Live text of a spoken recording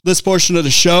This portion of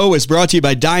the show is brought to you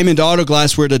by Diamond Auto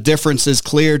Glass, where the difference is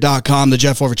clear.com. The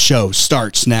Jeff Oravits Show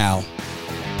starts now.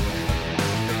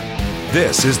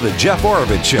 This is the Jeff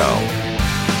Oravits Show.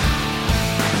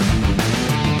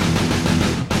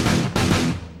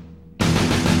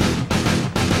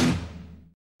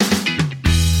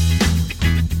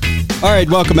 All right,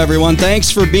 welcome everyone. Thanks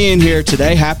for being here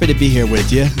today. Happy to be here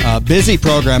with you. Busy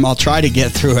program. I'll try to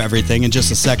get through everything in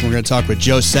just a second. We're going to talk with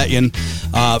Joe Setyon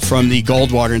from the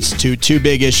Goldwater Institute. Two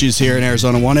big issues here in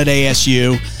Arizona. One at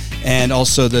ASU and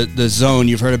also the zone.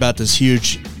 You've heard about this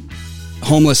huge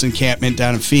homeless encampment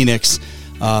down in Phoenix.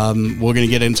 We're going to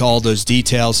get into all those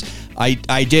details.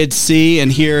 I did see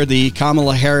and hear the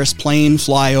Kamala Harris plane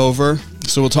fly over.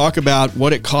 So we'll talk about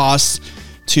what it costs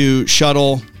to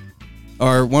shuttle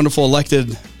our wonderful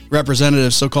elected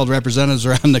representatives, so-called representatives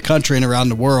around the country and around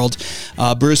the world.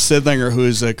 Bruce Sidlinger, who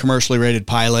is a commercially rated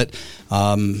pilot,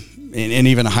 and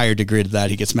even a higher degree to that.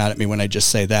 He gets mad at me when I just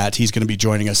say that. He's going to be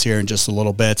joining us here in just a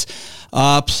little bit.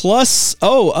 Plus,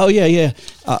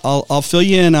 I'll fill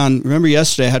you in on, remember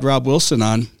yesterday I had Rob Wilson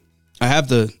on. I have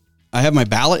my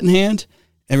ballot in hand.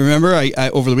 And remember,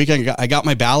 I over the weekend, I got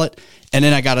my ballot, and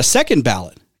then I got a second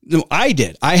ballot. No, I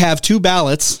did. I have two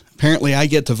ballots. Apparently, I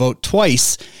get to vote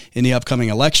twice in the upcoming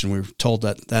election. We were told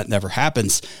that never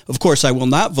happens. Of course, I will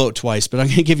not vote twice, but I'm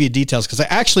going to give you details because I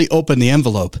actually opened the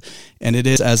envelope, and it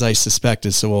is as I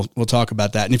suspected, so we'll talk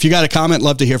about that. And if you got a comment,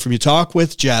 love to hear from you. Talk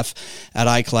with Jeff at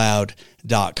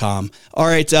iCloud.com. All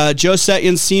right, Joe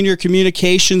Setyon, Senior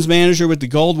Communications Manager with the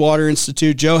Goldwater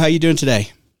Institute. Joe, how you doing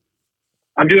today?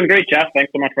 I'm doing great, Jeff.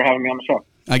 Thanks so much for having me on the show.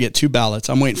 I get two ballots.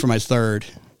 I'm waiting for my third.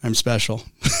 I'm special.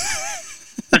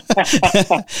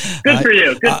 Good for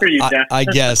you. Good for you, Jeff. I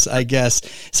guess.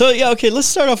 So, yeah, okay, let's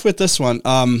start off with this one.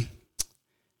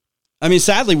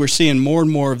 Sadly, we're seeing more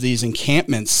and more of these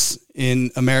encampments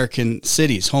in American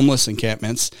cities, homeless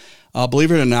encampments.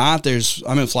 Believe it or not,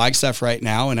 I'm in Flagstaff right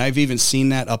now, and I've even seen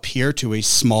that up here to a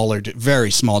smaller,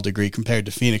 very small degree compared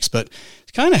to Phoenix, but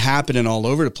it's kind of happening all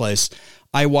over the place.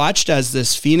 I watched as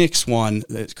this Phoenix one,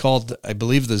 it's called, I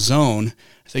believe, the Zone.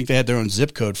 I think they had their own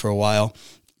zip code for a while.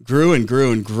 Grew and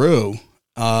grew and grew.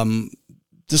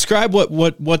 Describe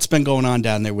what's been going on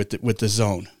down there with the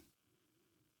Zone.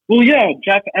 Well, yeah,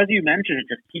 Jeff, as you mentioned, it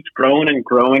just keeps growing and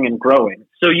growing and growing.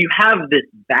 So you have this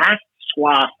vast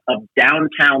swath of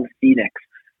downtown Phoenix,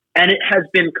 and it has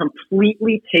been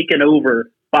completely taken over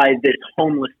by this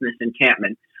homelessness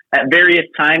encampment. At various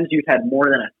times, you've had more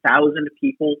than 1,000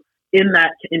 people in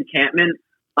that encampment.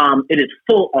 It is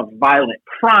full of violent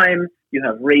crime. You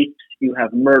have rapes. You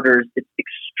have murders. It's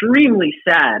extremely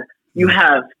sad. You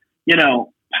have,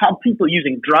 people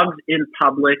using drugs in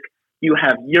public. You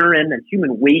have urine and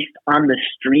human waste on the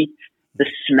streets. The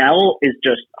smell is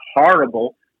just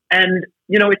horrible. And,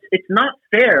 it's not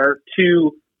fair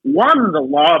to, one, the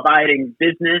law-abiding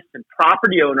business and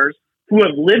property owners who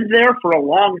have lived there for a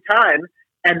long time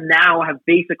and now have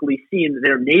basically seen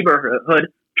their neighborhood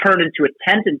turn into a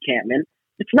tent encampment.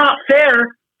 It's not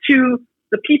fair to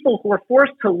the people who are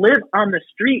forced to live on the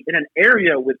street in an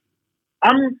area with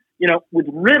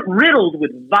riddled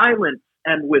with violence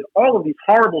and with all of these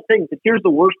horrible things. But here's the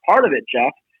worst part of it,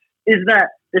 Jeff, is that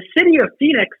the city of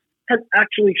Phoenix has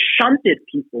actually shunted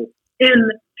people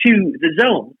into the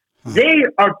Zone. They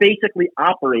are basically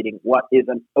operating what is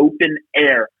an open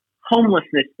air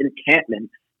homelessness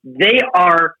encampment. They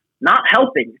are not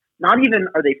helping. Not even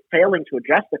are they failing to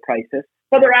address the crisis,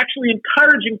 but they're actually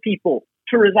encouraging people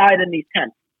to reside in these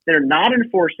tents. They're not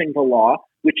enforcing the law,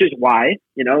 which is why,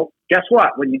 guess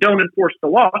what? When you don't enforce the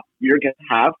law, you're going to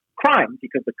have crime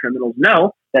because the criminals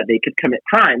know that they could commit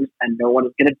crimes and no one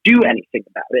is going to do anything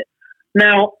about it.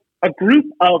 Now, a group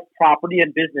of property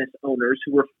and business owners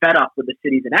who were fed up with the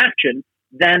city's inaction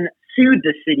then sued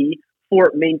the city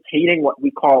for maintaining what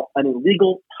we call an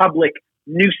illegal public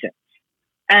nuisance.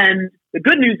 And the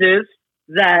good news is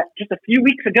that just a few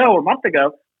weeks ago or a month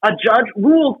ago, a judge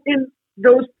ruled in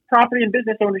those property and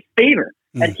business owners' favor.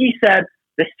 And he said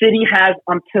the city has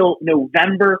until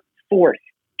November 4th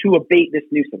to abate this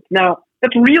nuisance. Now,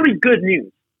 that's really good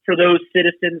news for those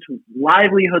citizens whose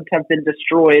livelihoods have been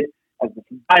destroyed as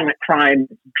violent crime,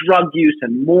 drug use,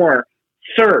 and more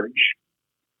surge.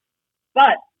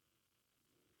 But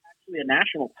actually a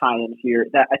national tie-in here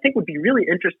that I think would be really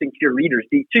interesting to your readers,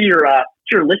 to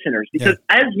your listeners, because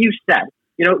as you said,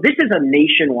 this is a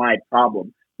nationwide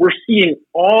problem. We're seeing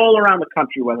all around the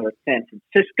country, whether it's San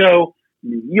Francisco,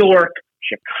 New York,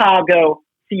 Chicago,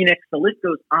 Phoenix, the list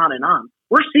goes on and on.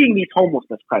 We're seeing these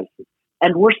homelessness crises,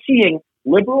 and we're seeing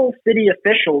liberal city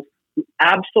officials who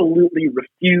absolutely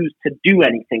refuse to do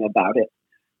anything about it.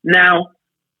 Now,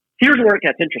 here's where it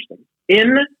gets interesting.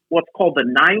 in what's called the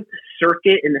Ninth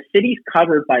Circuit, in the cities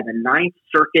covered by the Ninth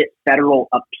Circuit Federal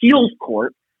Appeals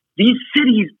Court, these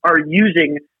cities are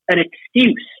using an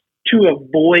excuse to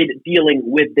avoid dealing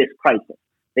with this crisis.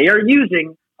 They are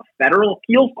using a federal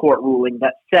appeals court ruling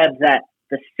that said that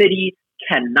the city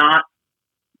cannot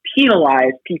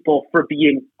penalize people for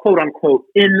being, quote unquote,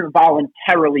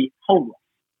 involuntarily homeless.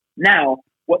 Now,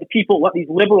 what these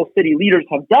liberal city leaders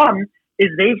have done is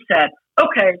they've said,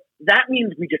 okay, that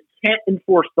means we just can't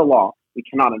enforce the law. We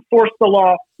cannot enforce the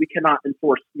law. We cannot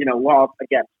enforce, laws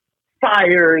against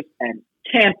fires and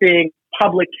camping,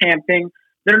 public camping.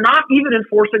 They're not even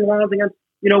enforcing laws against,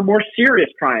 more serious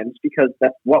crimes, because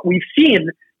that's what we've seen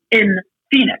in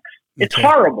Phoenix. It's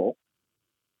horrible.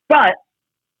 But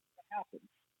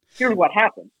here's what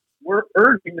happens. We're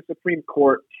urging the Supreme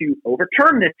Court to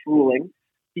overturn this ruling,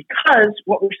 because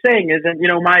what we're saying is, and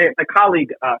my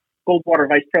colleague, Goldwater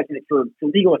Vice President for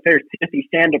Legal Affairs, Timothy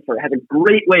Sandifer, has a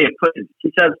great way of putting it.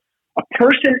 He says, a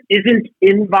person isn't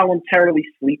involuntarily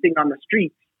sleeping on the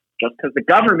streets just because the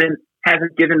government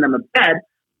hasn't given them a bed,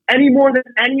 any more than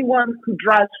anyone who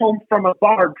drives home from a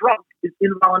bar drunk is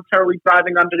involuntarily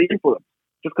driving under the influence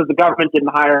just because the government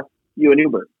didn't hire you an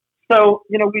Uber. So,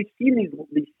 we've seen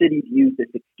these cities use this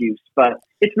excuse, but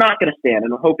it's not going to stand,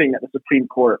 and we're hoping that the Supreme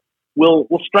Court will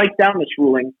strike down this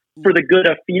ruling for the good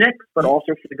of Phoenix, but also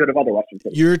for the good of other Western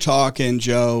cities. You're talking,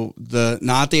 Joe,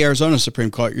 not the Arizona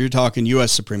Supreme Court. You're talking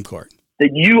U.S. Supreme Court. The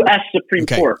U.S. Supreme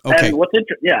Court. Okay. And what's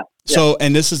interesting, yeah. So,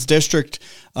 and this is the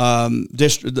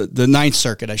Ninth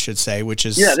Circuit, I should say, which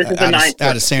is, this is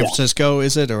out of San Francisco,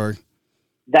 is it, or?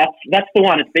 That's the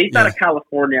one. It's based out of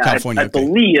California, I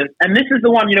believe. And this is the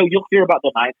one, you'll hear about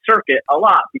the Ninth Circuit a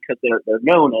lot because they're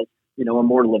known as, a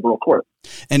more liberal court.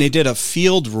 And they did a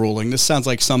field ruling. This sounds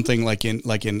like something like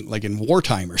in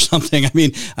wartime or something. I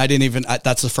mean,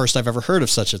 that's the first I've ever heard of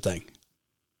such a thing.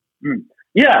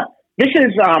 Yeah. This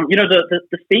is,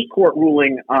 the state court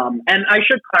ruling. And I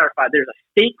should clarify, there's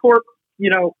a state court,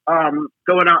 going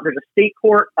on. There's a state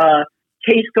court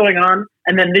case going on.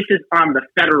 And then this is on the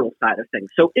federal side of things.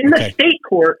 So in the state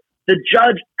court, the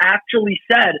judge actually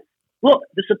said, look,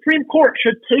 the Supreme Court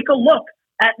should take a look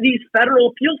at these federal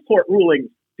appeals court rulings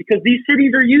because these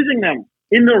cities are using them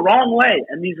in the wrong way.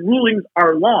 And these rulings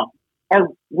are wrong.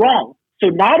 So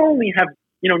not only is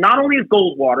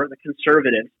Goldwater, the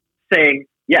conservative, saying,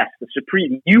 yes, the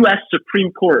U.S.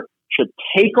 Supreme Court should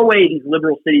take away these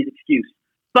liberal cities' excuse,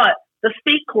 but the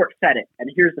state court said it. And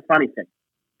here's the funny thing.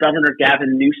 Governor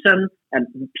Gavin Newsom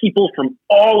and people from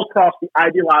all across the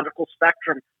ideological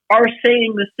spectrum are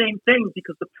saying the same thing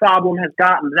because the problem has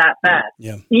gotten that bad.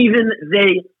 Yeah. Even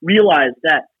they realize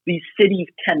that these cities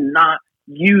cannot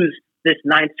use this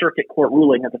Ninth Circuit Court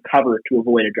ruling as a cover to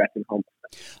avoid addressing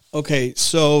homelessness. Okay,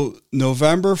 so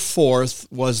November 4th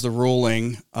was the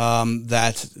ruling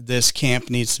that this camp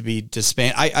needs to be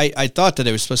disbanded. I thought that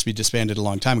it was supposed to be disbanded a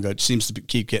long time ago. It seems to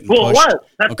keep getting pushed. Well, it was.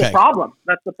 That's the problem.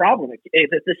 The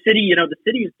city, the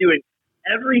city is doing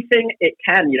everything it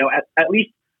can, at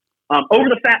least over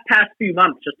the past few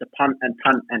months, just to punt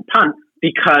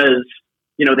because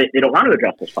they don't want to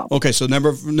address this problem. Okay, so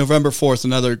November 4th,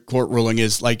 another court ruling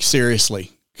is like,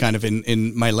 seriously, kind of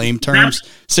in my lame terms.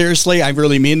 Seriously, I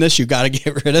really mean this. You got to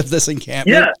get rid of this encampment.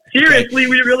 Yeah, seriously,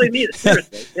 we really mean it.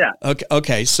 Seriously, yeah.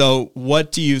 Okay. So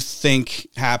what do you think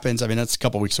happens? I mean, that's a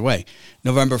couple weeks away.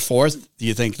 November 4th, do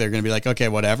you think they're going to be like, okay,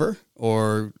 whatever?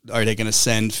 Or are they going to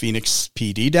send Phoenix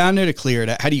PD down there to clear it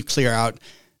out? How do you clear out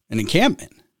an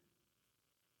encampment?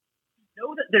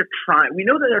 We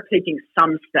know that they're taking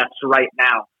some steps right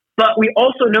now, but we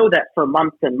also know that for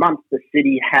months and months, the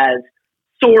city has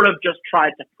sort of just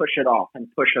tried to push it off.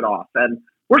 And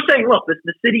we're saying, look,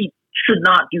 the city should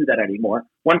not do that anymore.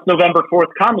 Once November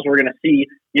 4th comes, we're going to see,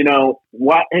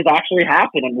 what has actually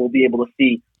happened, and we'll be able to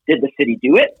see, did the city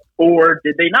do it or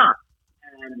did they not?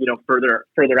 And, further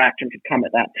action could come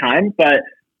at that time. But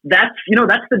that's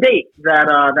the date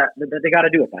that they got to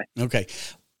do it by. Okay.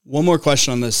 One more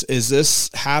question on this. Is this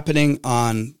happening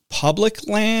on public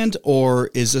land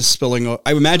or is this spilling over?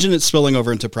 I imagine it's spilling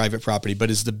over into private property, but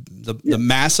is the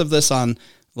mass of this on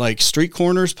like street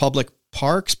corners, public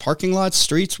parks, parking lots,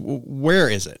 streets? Where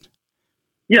is it?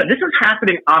 Yeah, this is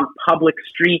happening on public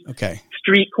streets,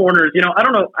 street corners. I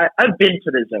don't know. I've been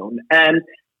to the zone and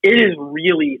it is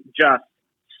really just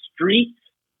streets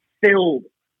filled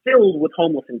with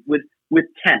homeless and with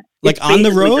tents. Like on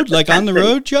the road? Like on the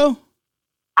road, Joe?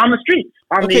 On the streets,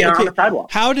 on the sidewalk.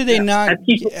 How do they not?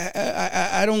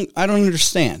 I don't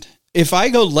understand. If I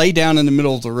go lay down in the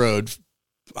middle of the road,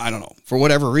 I don't know, for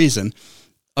whatever reason,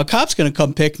 a cop's going to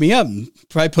come pick me up and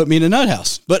probably put me in a nut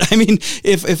house. But I mean,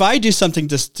 if I do something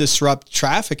to disrupt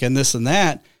traffic and this and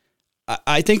that,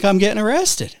 I think I'm getting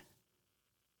arrested.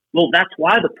 Well, that's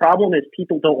why the problem is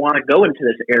people don't want to go into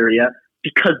this area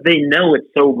because they know it's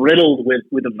so riddled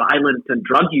with violence and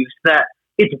drug use that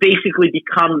it's basically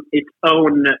become its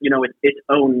own, its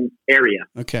own area.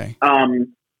 Okay.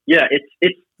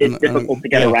 It's difficult to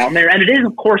get around there. And it is,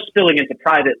 of course, spilling into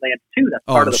private land, too. That's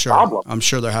part of the problem. I'm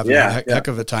sure they're having a heck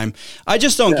of a time. I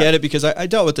just don't get it because I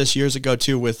dealt with this years ago,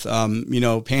 too, with,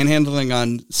 panhandling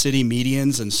on city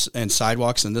medians and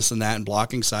sidewalks and this and that and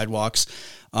blocking sidewalks.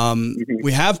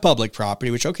 We have public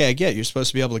property, which, okay, I get. You're supposed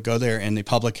to be able to go there and the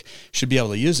public should be able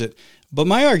to use it. But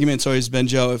my argument's always been,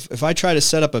 Joe, if I try to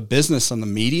set up a business on the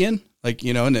median,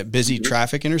 in a busy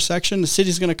traffic intersection, the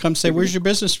city's going to come say, where's your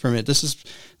business permit? This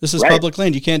is right. Public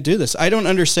land. You can't do this. I don't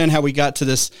understand how we got to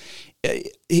this.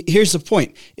 Here's the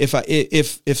point.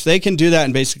 If they can do that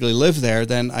and basically live there,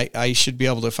 then I should be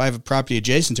able to, if I have a property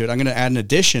adjacent to it, I'm going to add an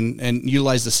addition and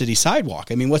utilize the city sidewalk.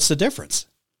 I mean, what's the difference?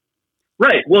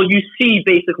 Right. Well, you see,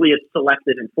 basically, it's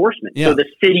selective enforcement. Yeah. So the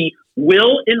city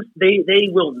they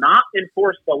will not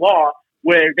enforce the law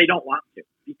where they don't want to,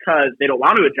 because they don't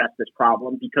want to address this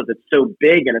problem because it's so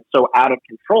big and it's so out of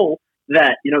control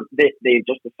that they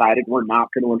just decided we're not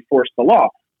going to enforce the law.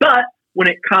 But when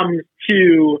it comes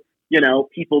to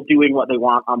people doing what they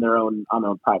want on their own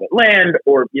private land,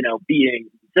 or being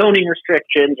zoning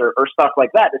restrictions or stuff like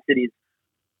that, the cities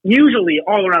usually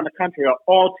all around the country are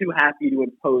all too happy to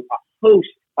impose a host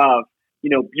of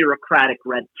bureaucratic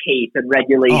red tape and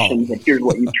regulations. And here's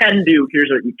what you can do, here's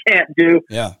what you can't do.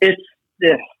 Yeah.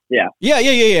 Yeah.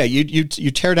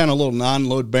 You tear down a little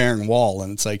non-load bearing wall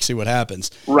and it's like, see what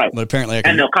happens. Right. But apparently I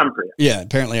can, and they'll come for you. Yeah.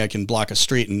 Apparently I can block a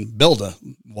street and build a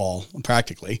wall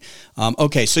practically.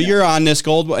 Okay. So you're on this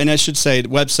and I should say the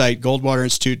website,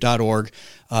 goldwaterinstitute.org.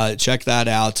 Check that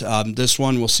out. This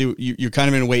one we'll see. You're kind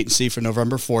of in a wait and see for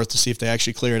November 4th to see if they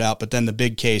actually clear it out. But then the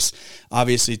big case,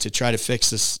 obviously, to try to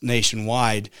fix this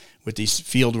nationwide with these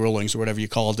field rulings or whatever you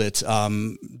called it,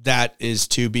 that is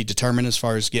to be determined as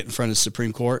far as getting in front of the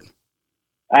Supreme Court.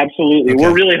 Absolutely. Okay.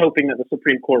 We're really hoping that the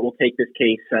Supreme Court will take this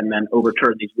case and then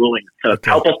overturn these rulings to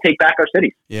help us take back our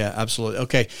cities. Yeah, absolutely.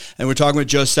 Okay. And we're talking with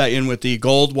Joe Setyon with the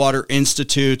Goldwater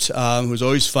Institute, who's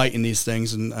always fighting these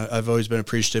things. And I've always been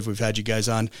appreciative. We've had you guys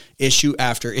on issue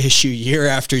after issue, year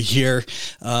after year.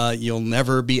 You'll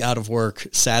never be out of work,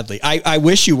 sadly. I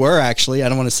wish you were, actually. I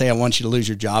don't want to say I want you to lose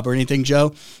your job or anything,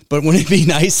 Joe, but wouldn't it be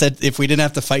nice that if we didn't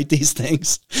have to fight these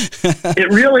things?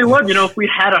 It really would. If we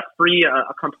had a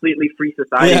completely free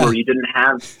society, where you didn't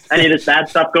have any of this bad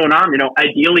stuff going on,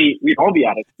 ideally we'd all be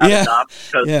out of jobs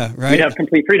because we'd have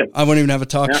complete freedom. I wouldn't even have a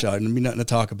talk show. There'd be nothing to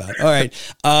talk about. All right.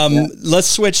 Let's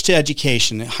switch to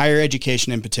education, higher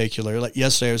education in particular. Like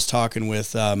yesterday I was talking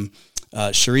with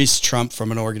Sharice Trump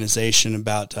from an organization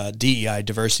about DEI,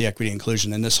 diversity, equity,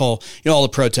 inclusion, and this whole, all the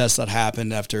protests that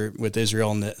happened with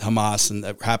Israel and the Hamas and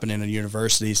that happened in the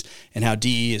universities, and how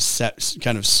DE is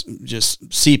kind of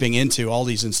just seeping into all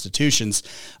these institutions.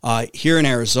 Here in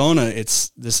Arizona,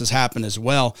 this has happened as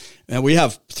well. And we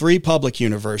have 3 public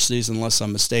universities, unless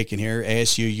I'm mistaken here: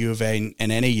 ASU, U of A,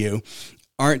 and NAU.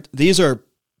 These are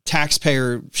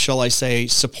taxpayer, shall I say,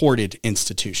 supported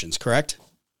institutions, correct?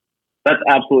 That's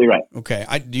absolutely right. Okay.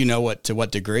 Do you know to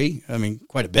what degree? I mean,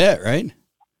 quite a bit, right?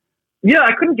 Yeah,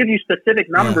 I couldn't give you specific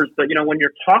numbers, but when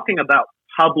you're talking about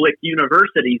public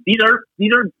universities, these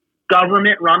are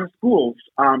government-run schools.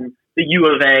 The U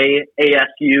of A,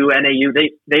 ASU, NAU,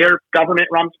 they are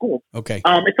government-run schools. Okay.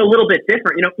 It's a little bit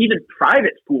different. Even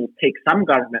private schools take some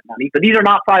government money, but these are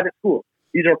not private schools.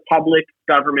 These are public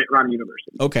government-run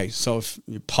universities. Okay, so if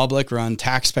you're public-run,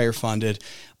 taxpayer-funded,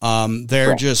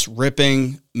 they're just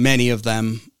ripping. Many of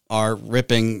them are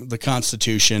ripping the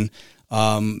Constitution,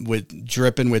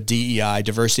 dripping with DEI,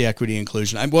 diversity, equity,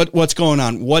 inclusion. What's going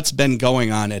on? What's been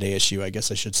going on at ASU? I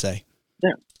guess I should say.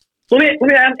 Yeah. Let me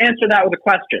answer that with a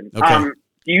question. Okay.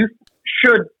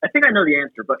 I think I know the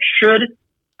answer, but should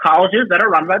colleges that are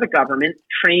run by the government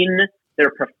train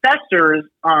their professors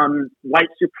on white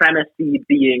supremacy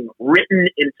being written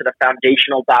into the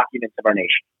foundational documents of our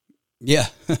nation? Yeah,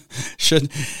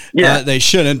 they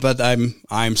shouldn't, but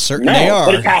I'm certain they are.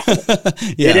 But it's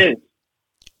happening. It is.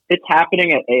 It's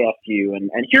happening at ASU, and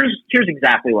here's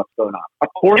exactly what's going on.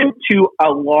 According to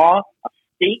a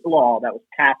state law that was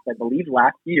passed, I believe,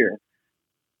 last year,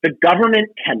 the government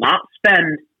cannot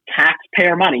spend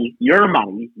taxpayer money, your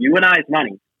money, you and I's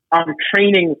money, on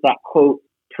trainings that, quote,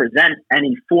 present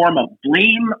any form of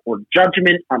blame or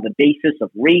judgment on the basis of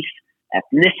race,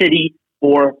 ethnicity,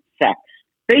 or sex.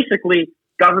 Basically,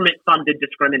 government-funded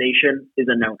discrimination is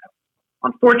a no-no.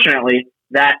 Unfortunately,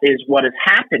 that is what is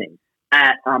happening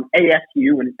at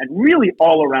ASU and really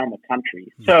all around the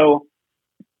country. So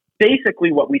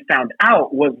basically what we found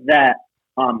out was that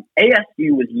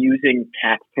ASU was using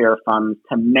taxpayer funds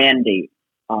to mandate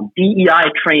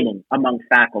DEI training among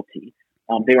faculty.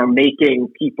 They were making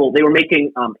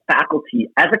faculty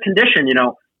as a condition,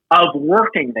 of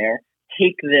working there,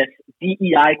 take this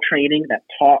DEI training that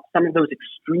taught some of those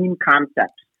extreme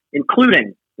concepts,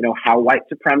 including, how white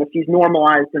supremacy is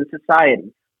normalized in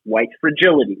society, white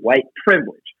fragility, white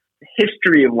privilege, the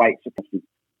history of white supremacy,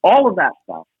 all of that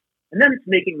stuff. And then it's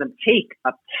making them take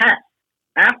a test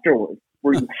afterwards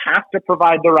where you have to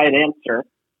provide the right answer.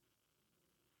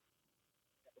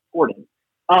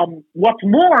 What's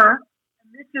more,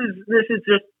 and this is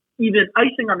just even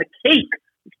icing on the cake,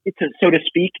 so to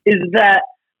speak, is that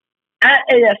at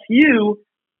ASU,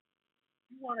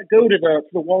 you want to go to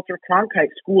the Walter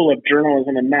Cronkite School of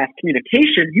Journalism and Mass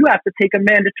Communication, you have to take a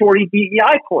mandatory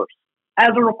DEI course as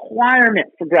a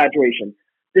requirement for graduation.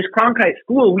 This Cronkite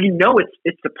School, we know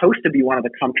it's supposed to be one of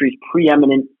the country's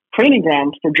preeminent training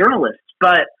grounds for journalists,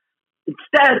 but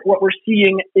instead what we're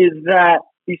seeing is that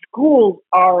these schools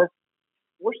are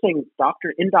forcing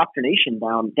indoctrination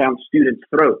down students'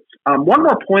 throats. One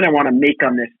more point I want to make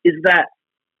on this is that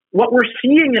what we're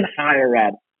seeing in higher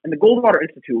ed, and the Goldwater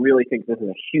Institute really thinks this is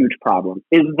a huge problem,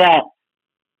 is that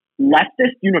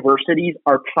leftist universities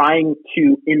are trying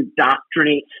to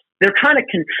indoctrinate. They're trying to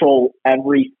control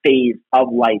every phase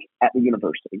of life at the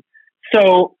university.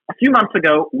 So a few months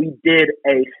ago, we did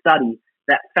a study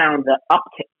that found that up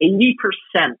to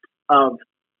 80% of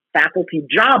faculty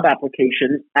job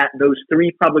applications at those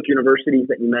three public universities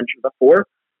that you mentioned before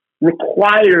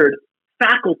required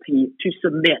faculty to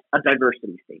submit a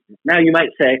diversity statement. Now you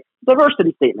might say,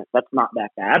 diversity statement, that's not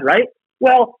that bad, right?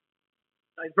 Well,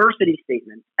 diversity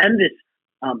statements and this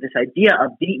idea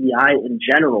of DEI in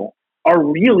general are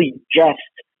really just,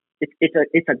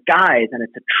 it's a guise and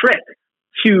it's a trick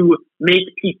to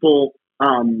make people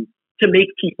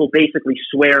basically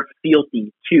swear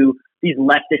fealty to these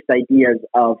leftist ideas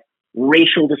of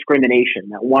racial discrimination,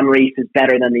 that one race is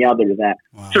better than the other, that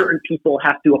certain people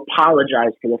have to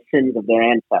apologize for the sins of their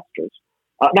ancestors.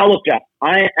 Now look, Jeff,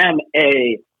 I am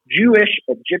a Jewish,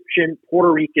 Egyptian,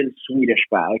 Puerto Rican, Swedish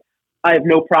guy. I have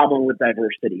no problem with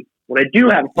diversity. What I do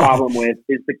have a problem with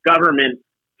is the government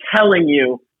telling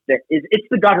you that it's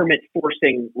the government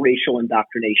forcing racial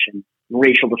indoctrination,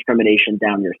 racial discrimination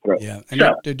down your throat. Yeah, and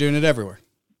they're doing it everywhere.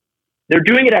 They're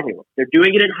doing it everywhere. They're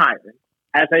doing it in hiring.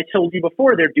 As I told you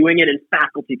before, they're doing it in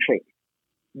faculty training.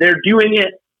 They're doing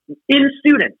it in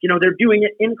students. They're doing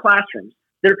it in classrooms.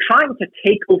 They're trying to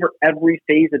take over every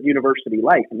phase of university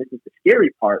life. And this is the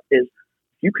scary part, is if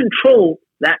you control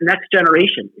that next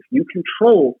generation, if you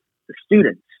control the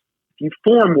students, if you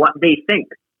form what they think,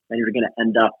 then you're going to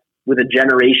end up with a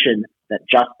generation that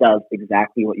just does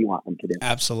exactly what you want them to do.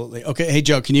 Absolutely. Okay. Hey,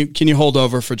 Joe, can you hold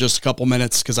over for just a couple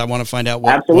minutes? Because I want to find out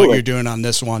what you're doing on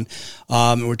this one.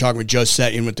 We're talking with Joe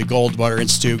Setyon with the Goldwater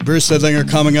Institute. Bruce Sidlinger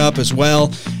coming up as well.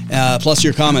 Plus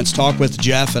your comments,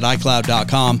 talkwithjeff at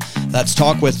iCloud.com. That's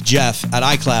talkwithjeff at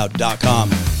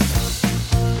iCloud.com.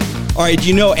 All right.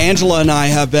 Angela and I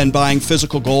have been buying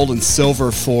physical gold and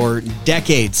silver for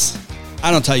decades.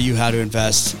 I don't tell you how to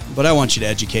invest, but I want you to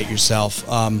educate yourself.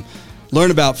 Learn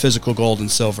about physical gold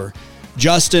and silver.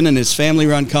 Justin and his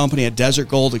family-run company at Desert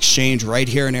Gold Exchange right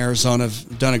here in Arizona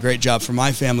have done a great job for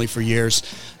my family for years.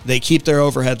 They keep their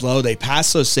overhead low. They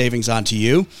pass those savings on to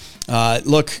you.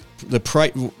 Look,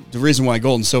 the reason why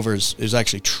gold and silver is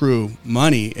actually true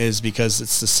money is because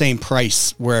it's the same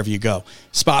price wherever you go.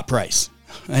 Spot price,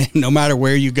 no matter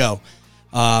where you go.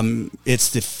 It's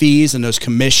the fees and those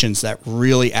commissions that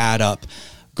really add up.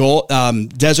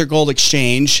 Desert Gold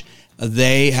Exchange,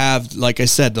 they have, like I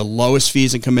said, the lowest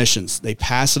fees and commissions. They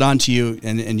pass it on to you,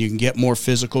 and you can get more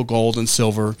physical gold and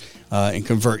silver and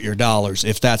convert your dollars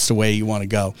if that's the way you want to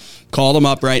go. Call them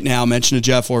up right now. Mention the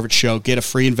Jeff Orvich Show. Get a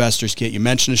free investor's kit. You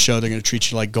mention the show, they're going to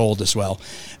treat you like gold as well.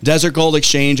 Desert Gold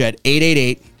Exchange at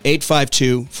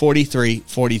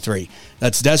 888-852-4343.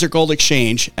 That's Desert Gold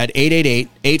Exchange at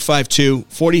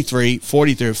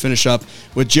 888-852-4343. Finish up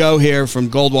with Joe here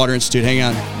from Goldwater Institute. Hang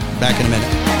on. Back in a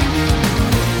minute.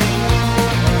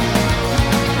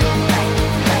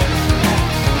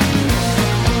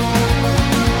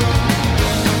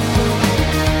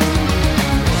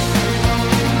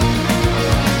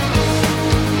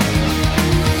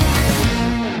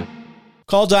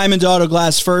 Call Diamond Auto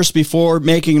Glass first before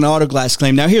making an auto glass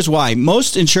claim. Now, here's why.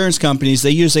 Most insurance companies,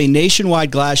 they use a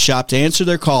nationwide glass shop to answer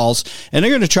their calls, and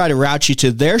they're going to try to route you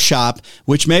to their shop,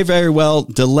 which may very well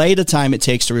delay the time it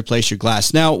takes to replace your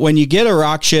glass. Now, when you get a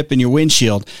rock chip in your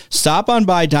windshield, stop on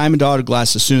by Diamond Auto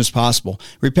Glass as soon as possible.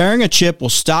 Repairing a chip will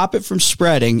stop it from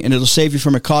spreading, and it'll save you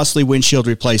from a costly windshield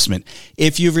replacement.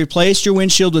 If you've replaced your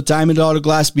windshield with Diamond Auto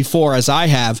Glass before, as I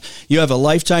have, you have a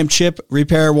lifetime chip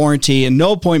repair warranty and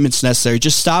no appointments necessary.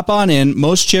 Just stop on in.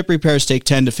 Most chip repairs take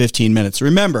 10 to 15 minutes.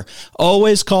 Remember,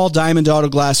 always call Diamond Auto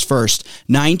Glass first.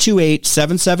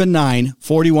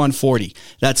 928-779-4140.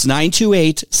 That's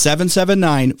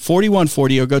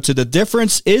 928-779-4140, or go to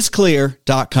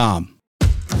thedifferenceisclear.com.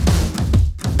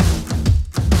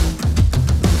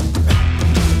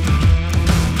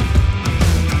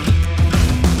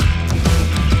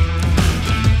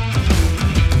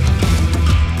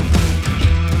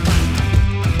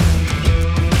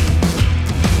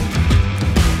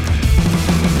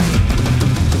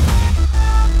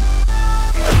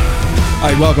 All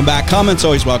right, welcome back. Comments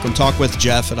always welcome. Talk with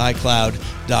Jeff at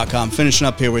iCloud.com. Finishing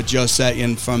up here with Joe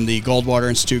Setyon from the Goldwater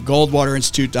Institute,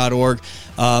 goldwaterinstitute.org,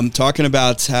 talking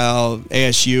about how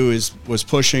ASU was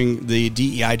pushing the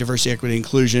DEI, diversity, equity,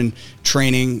 inclusion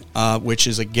training, which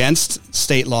is against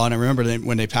state law. And I remember that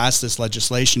when they passed this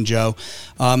legislation, Joe,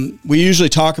 we usually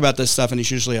talk about this stuff, and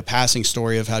it's usually a passing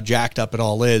story of how jacked up it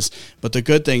all is. But the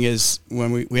good thing is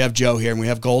when we have Joe here and we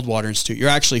have Goldwater Institute, you're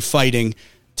actually fighting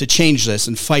to change this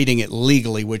and fighting it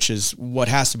legally, which is what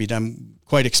has to be done.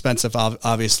 Quite expensive,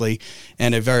 obviously,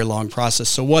 and a very long process.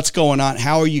 So what's going on?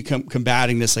 How are you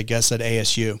combating this, I guess, at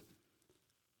ASU?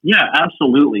 Yeah,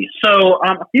 absolutely. So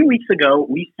a few weeks ago,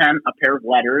 we sent a pair of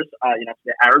letters, to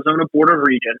the Arizona Board of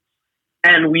Regents,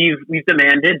 and we've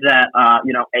demanded that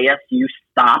ASU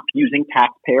stop using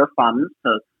taxpayer funds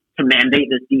to mandate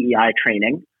this DEI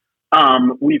training.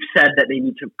 We've said that they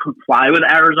need to comply with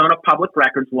Arizona public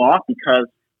records law because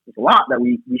there's a lot that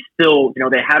we still,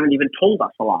 they haven't even told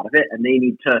us a lot of it, and they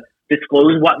need to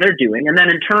disclose what they're doing. And then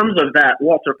in terms of that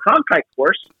Walter Cronkite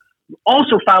course, we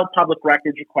also filed public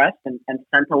records requests and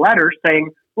sent a letter saying,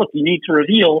 look, you need to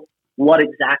reveal what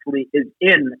exactly is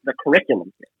in the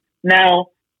curriculum here.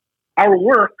 Now, our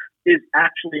work is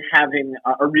actually having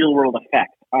a real world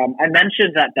effect. I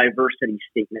mentioned that diversity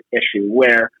statement issue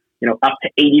where, up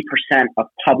to 80% of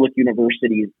public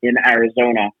universities in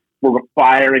Arizona were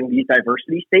requiring these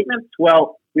diversity statements.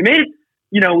 Well, we made,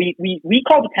 we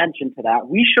called attention to that.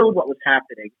 We showed what was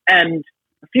happening. And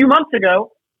a few months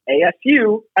ago,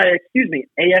 ASU,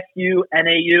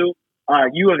 NAU,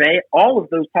 U of A, all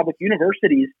of those public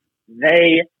universities,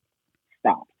 they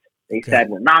stopped. They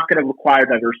said, we're not going to require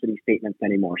diversity statements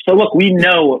anymore. So look, we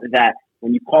know that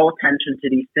when you call attention to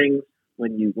these things,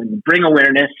 when you bring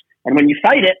awareness, and when you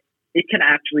fight it, it can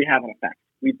actually have an effect.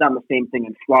 We've done the same thing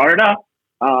in Florida.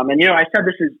 I said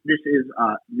this is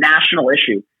a national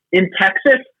issue. In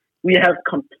Texas, we have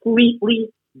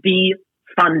completely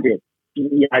defunded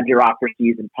DEI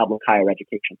bureaucracies in public higher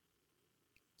education.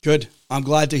 Good. I'm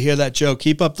glad to hear that, Joe.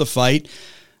 Keep up the fight.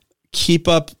 Keep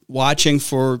up watching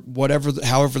for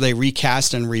however they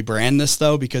recast and rebrand this,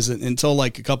 though, because until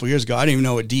like a couple of years ago, I didn't even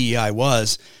know what DEI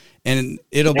was. And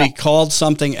it'll be called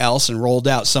something else and rolled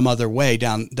out some other way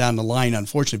down the line,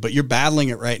 unfortunately. But you're battling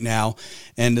it right now,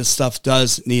 and this stuff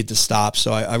does need to stop.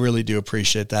 So I really do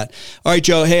appreciate that. All right,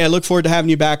 Joe, hey, I look forward to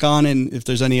having you back on. And if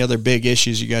there's any other big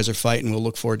issues you guys are fighting, we'll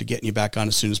look forward to getting you back on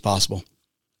as soon as possible.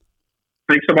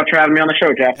 Thanks so much for having me on the show,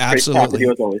 Jeff. Absolutely. Great to talk with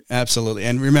you as always. Absolutely.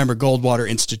 And remember,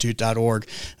 goldwaterinstitute.org.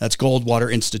 That's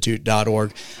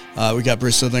goldwaterinstitute.org. We got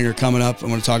Bruce Sidlinger coming up. I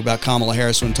want to talk about Kamala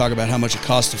Harris. I want to talk about how much it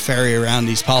costs to ferry around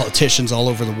these politicians all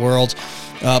over the world.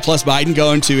 Plus Biden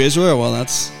going to Israel. Well,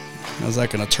 how's that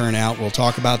going to turn out? We'll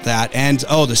talk about that. And,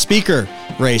 the speaker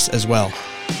race as well.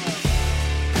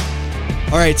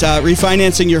 All right,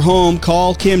 refinancing your home.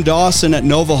 Call Kim Dawson at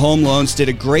Nova Home Loans. Did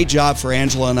a great job for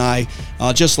Angela and I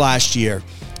just last year.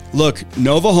 Look,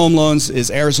 Nova Home Loans is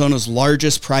Arizona's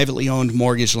largest privately owned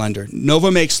mortgage lender.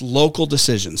 Nova makes local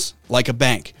decisions like a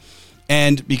bank.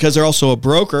 And because they're also a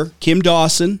broker, Kim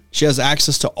Dawson, she has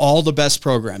access to all the best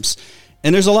programs.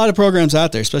 And there's a lot of programs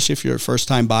out there, especially if you're a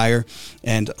first-time buyer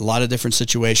and a lot of different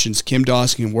situations. Kim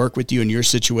Dawson can work with you in your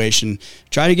situation,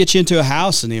 try to get you into a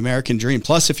house in the American dream.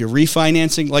 Plus, if you're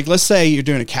refinancing, like let's say you're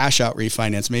doing a cash-out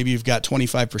refinance, maybe you've got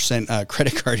 25%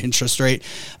 credit card interest rate,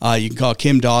 you can call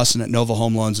Kim Dawson at Nova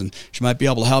Home Loans, and she might be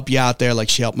able to help you out there like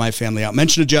she helped my family out.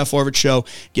 Mention the Jeff Orvich Show,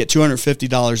 get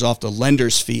 $250 off the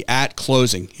lender's fee at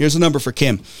closing. Here's the number for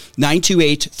Kim,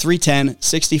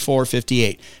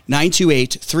 928-310-6458,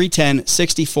 928-310-6458.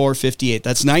 928-310-6458.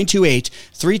 That's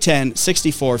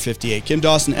 928-310-6458. Kim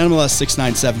Dawson, NMLS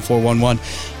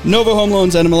 697411. Nova Home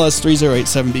Loans, NMLS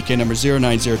 3087, BK number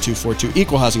 090242.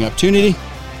 Equal housing opportunity.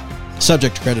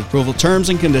 Subject to credit approval. Terms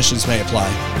and conditions may apply.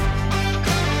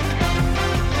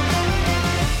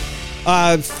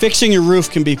 Fixing your roof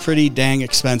can be pretty dang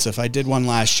expensive. I did one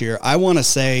last year. I want to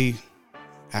say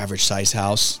average size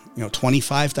house,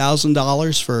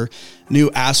 $25,000 for new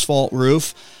asphalt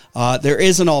roof. There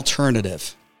is an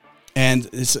alternative, and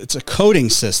it's a coating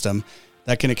system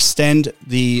that can extend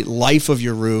the life of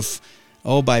your roof,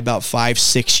 by about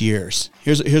 5-6 years.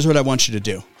 Here's what I want you to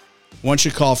do. I want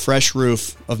you to call Fresh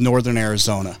Roof of Northern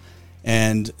Arizona.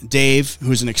 And Dave,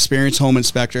 who's an experienced home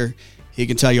inspector, he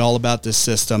can tell you all about this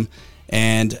system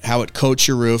and how it coats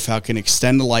your roof, how it can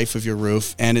extend the life of your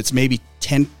roof. And it's maybe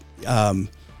a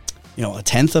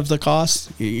tenth of the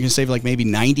cost. You can save like maybe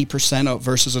 90%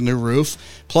 versus a new roof.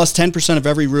 Plus 10% of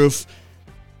every roof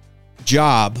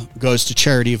job goes to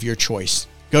charity of your choice.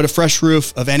 Go to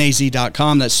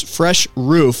freshroofofnaz.com. That's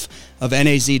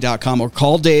freshroofofnaz.com, or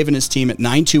call Dave and his team at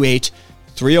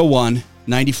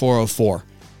 928-301-9404.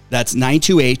 That's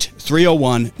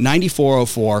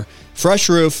 928-301-9404. Fresh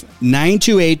Roof,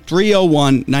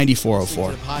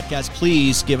 928-301-9404. Podcast,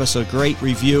 please give us a great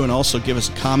review and also give us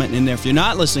a comment in there. If you're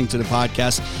not listening to the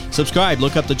podcast, subscribe.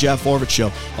 Look up the Jeff Orvich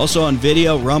Show. Also on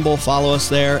video, Rumble, follow us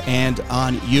there, and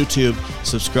on YouTube,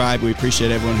 subscribe. We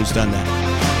appreciate everyone who's done that.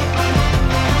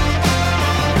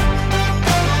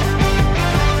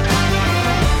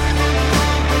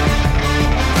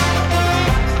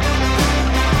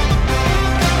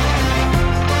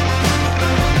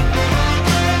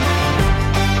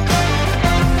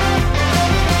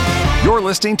 You're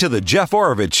listening to The Jeff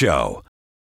Orvich Show.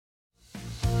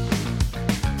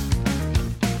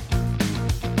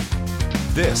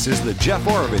 This is The Jeff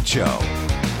Orvich Show.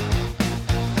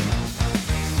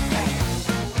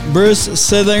 Bruce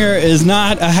Sidlinger is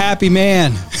not a happy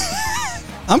man.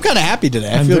 I'm kind of happy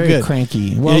today. I feel very good.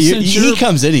 Cranky. Well, he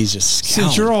comes in, he's just scowling.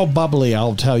 Since you're all bubbly,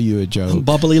 I'll tell you a joke. I'm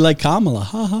bubbly like Kamala.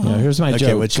 Ha, ha, ha. Yeah, here's my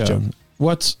joke. What's your joke?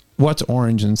 What's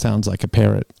orange and sounds like a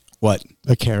parrot? What?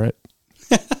 A carrot.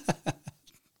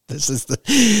 This is the...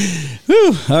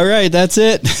 Whew, all right, that's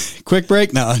it. Quick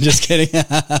break. No, I'm just kidding.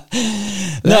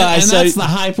 That's the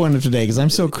hype one of today because I'm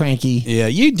so cranky. Yeah,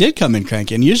 you did come in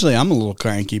cranky, and usually I'm a little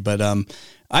cranky, but I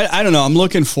don't know. I'm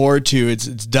looking forward to it's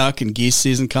duck and geese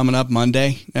season coming up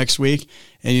Monday next week,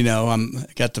 and I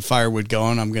got the firewood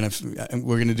going.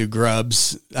 We're gonna do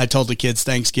grubs. I told the kids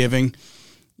Thanksgiving,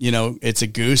 it's a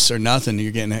goose or nothing.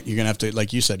 You're gonna have to,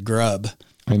 like you said, grub.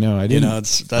 I know. I didn't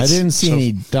see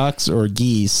any ducks or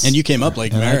geese. And you came up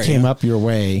like Mary. I came up your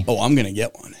way. Oh, I'm gonna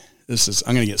get one.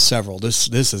 I'm gonna get several. This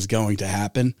is going to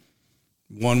happen,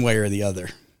 one way or the other.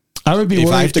 I would be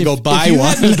worried. I have to go buy if you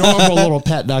one. had an adorable little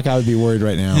pet duck, I would be worried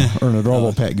right now. Or an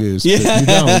adorable pet goose. Yeah. But you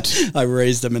don't. I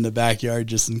raised them in the backyard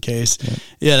just in case.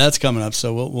 Yeah, that's coming up.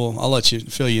 So I'll let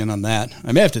fill you in on that.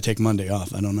 I may have to take Monday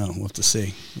off. I don't know. We'll have to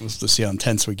see. We'll have to see how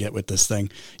intense we get with this thing.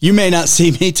 You may not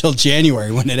see me till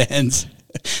January when it ends.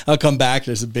 I'll come back.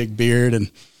 There's a big beard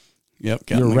and you're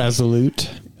resolute.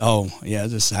 Oh yeah,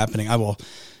 this is happening. I will.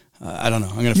 I don't know.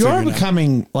 I'm going to. You are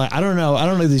becoming like I don't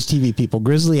know these TV people.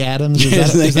 Grizzly Adams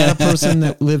is that a person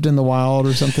that lived in the wild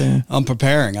or something? I'm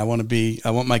preparing. I want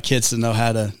my kids to know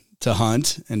how to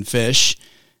hunt and fish,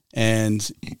 and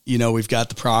we've got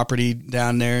the property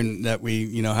down there and that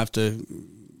we have to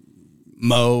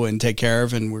mow and take care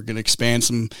of, and we're going to expand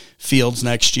some fields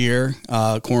next year,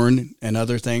 corn and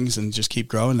other things, and just keep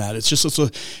growing that. It's just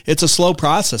it's a slow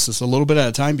process. It's a little bit at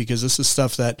a time because this is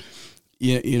stuff that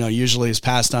usually is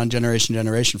passed on generation to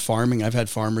generation. Farming, I've had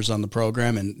farmers on the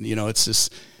program, and it's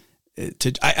just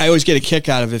I always get a kick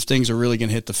out of if things are really going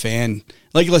to hit the fan.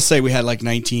 Like let's say we had like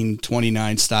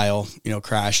 1929 style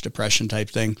crash depression type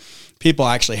thing. People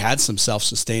actually had some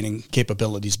self-sustaining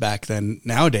capabilities back then.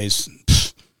 Nowadays,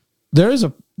 There is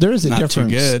a difference. Too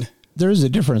good. There is a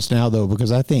difference now, though, because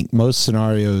I think most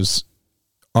scenarios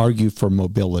argue for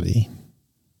mobility.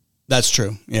 That's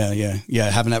true. Yeah.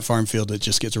 Having that farm field that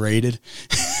just gets raided.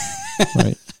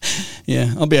 Right.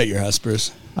 Yeah, I'll be at your house,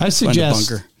 Bruce. I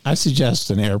suggest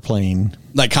an airplane.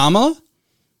 Like Kamala?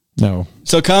 No.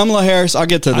 So Kamala Harris, I'll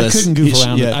get to this. I couldn't goof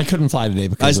around. I couldn't fly today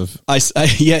because of.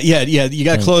 Yeah. You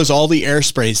got to close all the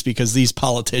airspace because these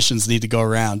politicians need to go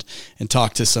around and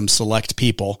talk to some select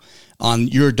people on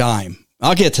your dime.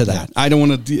 I'll get to that. Yeah. I don't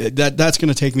want to. That's going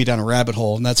to take me down a rabbit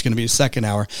hole, and that's going to be a second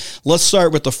hour. Let's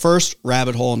start with the first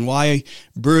rabbit hole and why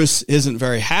Bruce isn't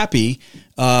very happy.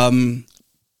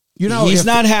 He's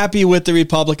not happy with the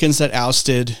Republicans that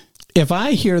ousted If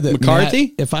I hear that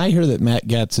McCarthy? if I hear that Matt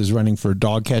Gaetz is running for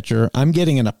dog catcher, I'm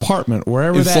getting an apartment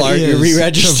wherever In that Florida, you're is to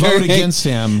re-registering. vote against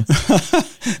him.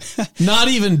 Not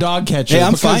even dog catcher. Hey,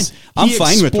 I'm fine. I'm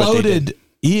fine with what they did.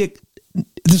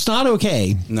 It's not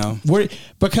okay. No.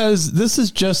 Because this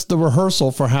is just the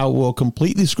rehearsal for how we'll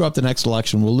completely screw up the next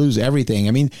election. We'll lose everything.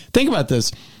 I mean, think about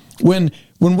this. When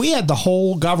we had the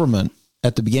whole government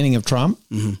at the beginning of Trump,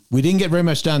 we didn't get very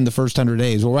much done the first 100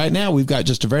 days. Well, right now we've got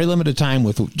just a very limited time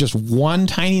with just one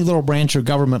tiny little branch of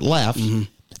government left.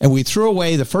 And we threw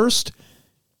away the first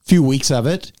few weeks of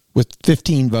it with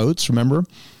 15 votes, remember?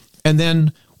 And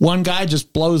then one guy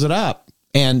just blows it up,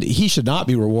 and he should not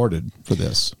be rewarded for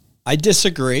this. I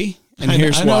disagree. And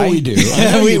here's why. I know we do.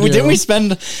 Didn't we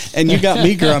spend, and you got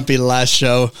me grumpy last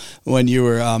show when you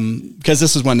were, because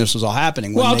this is when this was all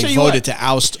happening, when they voted to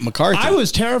oust McCarthy. I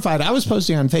was terrified. I was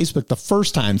posting on Facebook the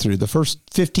first time through, the first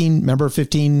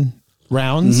 15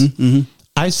 rounds.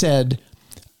 I said,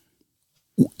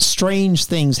 strange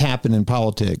things happen in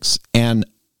politics, and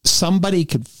somebody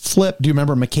could flip. Do you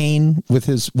remember McCain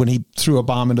when he threw a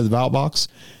bomb into the ballot box?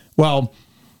 Well,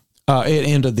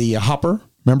 into the hopper,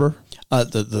 remember?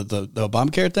 The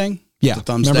Obamacare thing? Yeah. The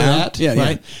thumbs remember down? that? Yeah,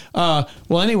 right? Yeah.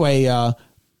 Well, anyway,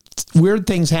 weird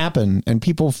things happen, and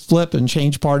people flip and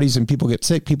change parties, and people get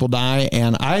sick, people die.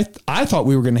 And I thought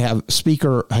we were going to have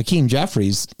Speaker Hakeem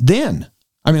Jeffries then.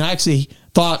 I mean, I actually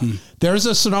thought there's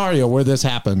a scenario where this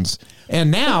happens.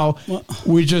 And now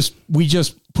we just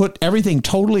put everything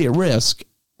totally at risk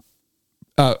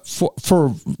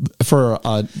for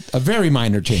a very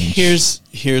minor change.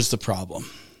 Here's the problem.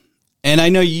 And I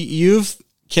know you've.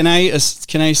 Can I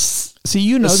see?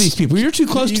 You know these people. You're too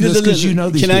close to this because you know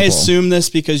these people. Can I assume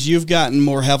this because you've gotten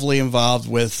more heavily involved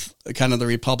with kind of the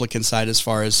Republican side as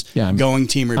far as going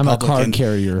team Republican? I'm a card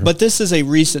carrier. But this is a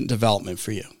recent development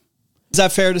for you. Is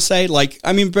that fair to say? Like,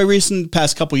 I mean, by recent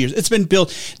past couple of years, it's been built.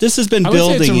 This has been building. I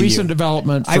would say it's a recent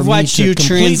development. I've watched you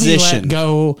transition. Let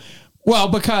go. Well,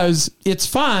 because it's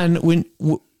fun when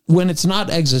it's not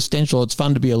existential. It's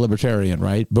fun to be a libertarian,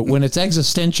 right? But when it's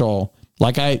existential,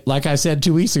 like I said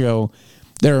 2 weeks ago,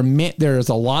 there is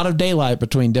a lot of daylight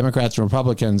between Democrats and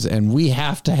Republicans, and we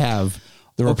have to have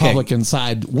the Republican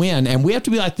side win, and we have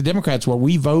to be like the Democrats where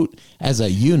we vote as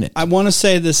a unit. I want to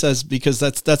say this because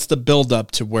that's the build up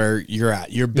to where you're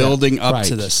at. You're building up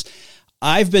to this.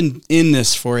 I've been in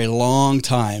this for a long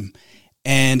time,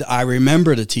 and I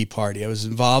remember the Tea Party. I was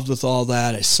involved with all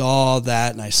that. I saw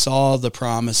that, and I saw the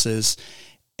promises.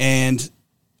 And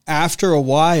after a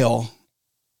while,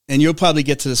 and you'll probably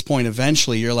get to this point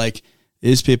eventually, you're like,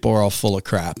 these people are all full of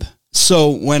crap. So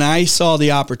when I saw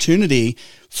the opportunity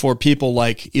for people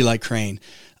like Eli Crane,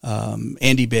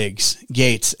 Andy Biggs,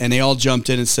 Gaetz, and they all jumped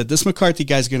in and said, this McCarthy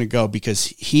guy's going to go because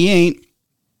he ain't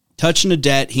touching a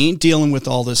debt. He ain't dealing with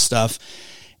all this stuff.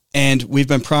 And we've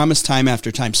been promised time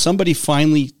after time. Somebody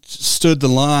finally stood the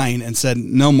line and said,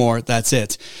 no more, that's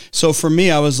it. So for me,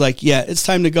 I was like, yeah, it's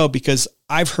time to go because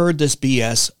I've heard this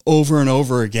BS over and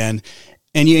over again.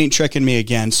 And you ain't tricking me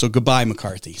again, so goodbye,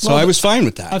 McCarthy. So I was fine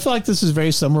with that. I feel like this is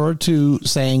very similar to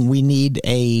saying we need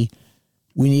a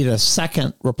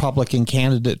second Republican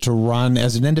candidate to run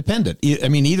as an independent. I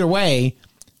mean, either way,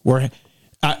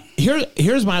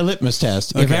 here's my litmus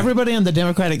test. Okay. If everybody on the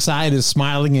Democratic side is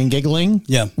smiling and giggling,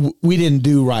 we didn't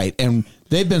do right. And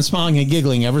they've been smiling and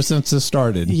giggling ever since this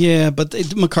started. Yeah, but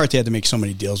McCarthy had to make so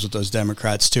many deals with those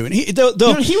Democrats too, and he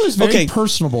was very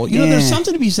personable. There's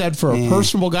something to be said for a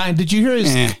personable guy. And did you hear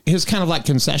his kind of like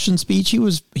concession speech? He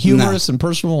was humorous and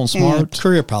personable and smart.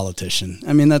 Career politician.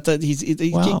 I mean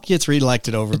he gets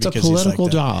reelected over because it's a political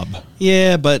job.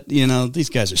 Yeah, but these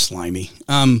guys are slimy.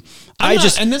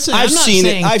 I've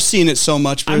seen it so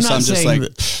much, Bruce.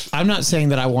 I'm not saying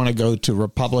that I want to go to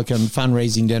Republican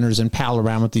fundraising dinners and pal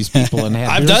around with these people and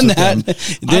I've done that.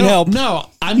 It didn't help. No,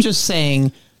 I'm just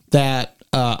saying that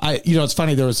it's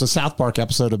funny. There was a South Park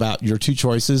episode about your two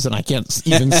choices, and I can't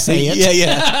even say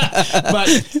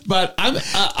it. But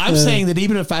I'm saying that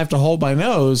even if I have to hold my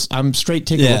nose, I'm straight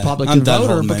taking Republican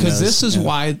voter because this is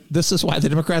why the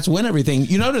Democrats win everything.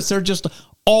 You notice they're just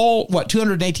all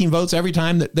 218 votes every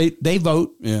time that they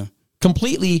vote. Yeah.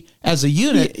 Completely as a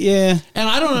unit. Yeah. And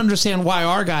I don't understand why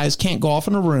our guys can't go off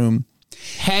in a room,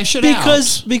 hash it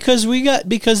out.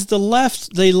 Because the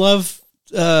left, they love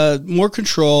more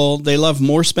control. They love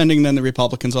more spending than the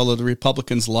Republicans, although the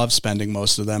Republicans love spending,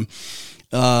 most of them.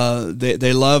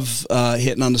 They love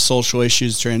hitting on the social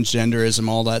issues, transgenderism,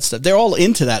 all that stuff. They're all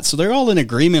into that, so they're all in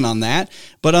agreement on that.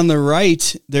 But on the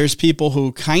right, there's people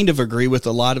who kind of agree with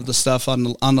a lot of the stuff on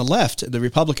the left, the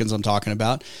Republicans I'm talking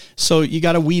about. So you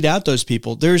got to weed out those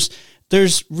people. There's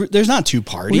There's not two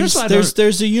parties.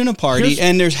 There's a uniparty,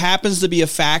 and there happens to be a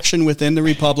faction within the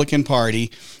Republican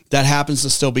Party that happens to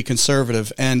still be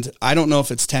conservative. And I don't know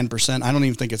if it's 10%. I don't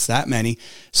even think it's that many.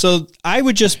 So I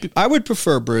would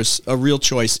prefer, Bruce, a real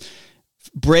choice.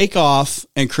 Break off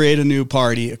and create a new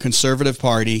party, a conservative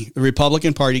party. The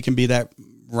Republican Party can be that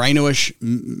rhino-ish,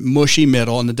 mushy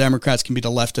middle, and the Democrats can be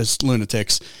the leftist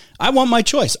lunatics. I want my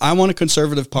choice. I want a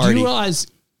conservative party. Do you realize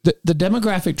the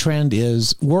demographic trend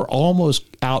is we're almost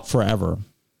out forever?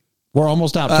 We're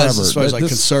almost out forever. As far as like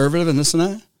conservative and this and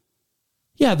that?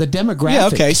 Yeah, the demographic. Yeah,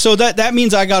 okay. So that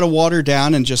means I got to water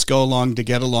down and just go along to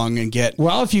get along and get...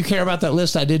 Well, if you care about that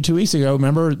list I did 2 weeks ago,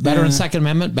 remember? Better on Second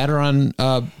Amendment, better on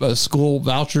school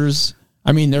vouchers.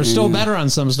 I mean, they're still better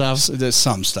on some stuff. There's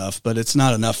some stuff, but it's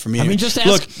not enough for me. I mean, just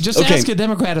ask a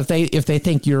Democrat if they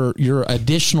think your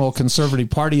additional conservative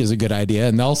party is a good idea,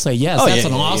 and they'll say yes. That's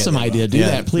an awesome idea. Do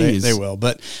that, please. They will,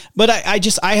 but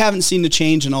I haven't seen the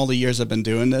change in all the years I've been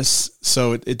doing this,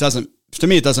 so it doesn't. To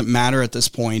me, it doesn't matter at this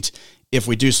point if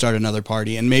we do start another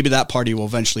party, and maybe that party will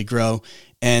eventually grow,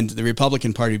 and the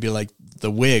Republican Party will be like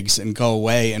the Whigs and go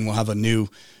away, and we'll have a new.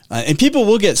 And people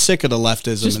will get sick of the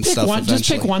leftism and stuff eventually. Just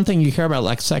pick one thing you care about,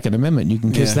 like Second Amendment. You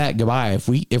can kiss that goodbye.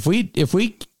 If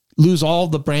we lose all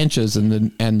the branches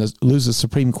and lose the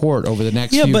Supreme Court over the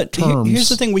next few terms. Here's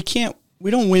the thing: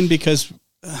 we don't win because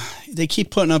they keep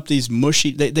putting up these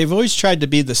mushy. They've always tried to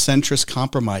be the centrist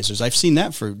compromisers. I've seen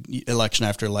that for election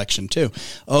after election too.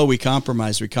 Oh, we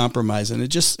compromise, and it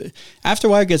just after a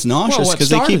while it gets nauseous because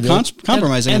they keep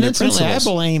compromising on their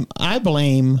principles. I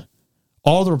blame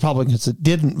all the Republicans that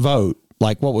didn't vote,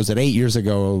 like, what was it, 8 years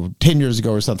ago, 10 years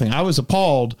ago or something. I was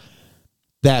appalled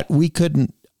that we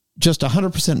couldn't just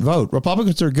 100% vote.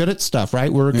 Republicans are good at stuff,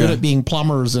 right? We're good at being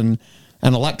plumbers and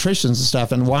electricians and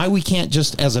stuff. And why we can't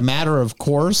just, as a matter of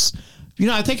course,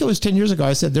 I think it was 10 years ago,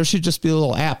 I said there should just be a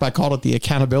little app. I called it the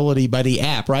Accountability Buddy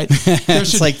app, right?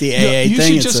 It's like the AA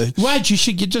thing. You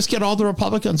should just get all the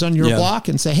Republicans on your block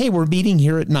and say, hey, we're meeting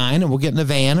here at 9 and we'll get in a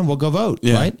van and we'll go vote,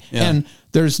 right? Yeah. And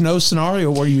there's no scenario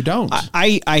where you don't.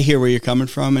 I hear where you're coming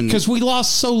from. Because we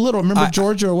lost so little. Remember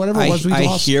Georgia or whatever it was? I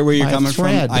hear where you're coming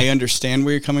from. I understand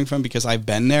where you're coming from because I've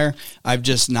been there. I'm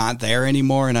just not there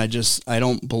anymore. And I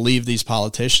don't believe these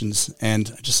politicians.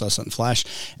 And I just saw something flash.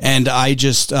 And I'm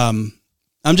just done.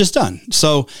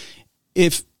 So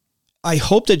I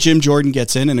hope that Jim Jordan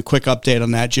gets in, and a quick update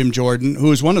on that. Jim Jordan,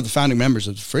 who is one of the founding members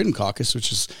of the Freedom Caucus,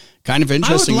 which is kind of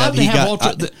interesting. I would love to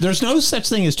have there's no such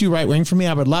thing as too right wing for me.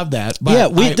 I would love that.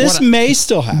 But this may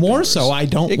still happen. More so, I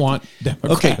don't want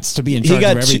Democrats to be in charge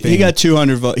of everything. He got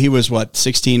 200 votes. He was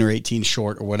 16 or 18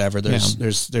 short or whatever.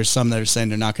 There's some that are saying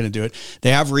they're not going to do it.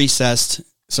 They have recessed.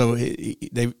 So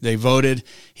they voted.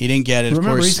 He didn't get it.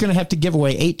 Remember, he's going to have to give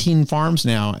away 18 farms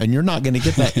now, and you're not going to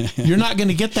get that. You're not going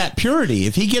to get that purity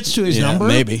if he gets to his number.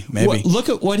 Maybe. Look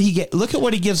at what he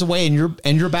gives away,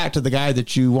 and you're back to the guy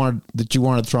that you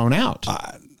wanted thrown out.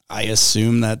 I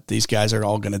assume that these guys are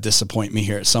all going to disappoint me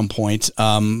here at some point,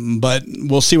 but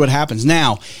we'll see what happens.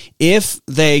 Now, if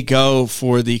they go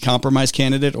for the compromise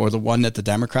candidate or the one that the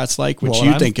Democrats like, which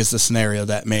you think is the scenario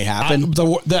that may happen.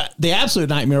 The absolute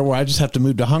nightmare where I just have to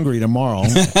move to Hungary tomorrow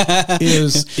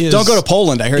is don't go to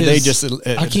Poland. I heard they just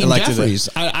Hakeem elected Jeffries.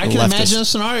 I can imagine a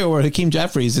scenario where Hakeem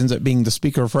Jeffries ends up being the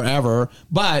speaker forever,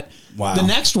 but the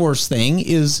next worst thing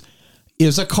is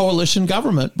a coalition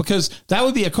government, because that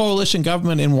would be a coalition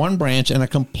government in one branch and a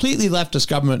completely leftist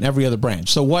government in every other branch.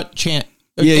 So what chance?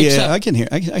 I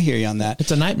hear you on that.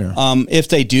 It's a nightmare. If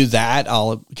they do that,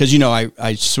 because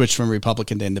I switched from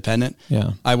Republican to Independent.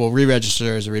 Yeah, I will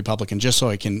re-register as a Republican just so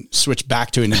I can switch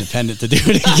back to an Independent to do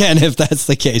it again if that's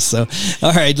the case. So,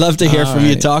 all right, love to hear from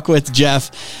you. Talk with Jeff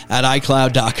at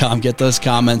iCloud.com. Get those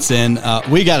comments in.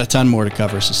 We got a ton more to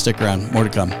cover, so stick around. More to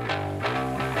come.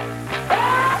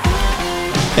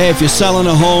 Hey, if you're selling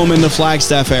a home in the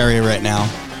Flagstaff area right now,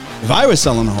 if I was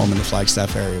selling a home in the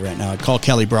Flagstaff area right now, I'd call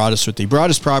Kelly Broadus with the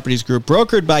Broadus Properties Group,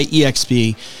 brokered by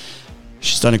EXP.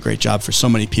 She's done a great job for so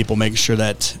many people, making sure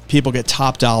that people get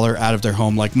top dollar out of their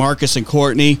home. Like Marcus and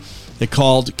Courtney, they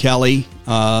called Kelly.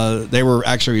 They were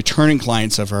actually returning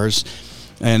clients of hers,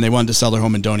 and they wanted to sell their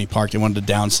home in Doney Park. They wanted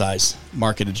to downsize.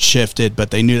 Market had shifted,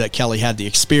 but they knew that Kelly had the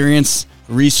experience,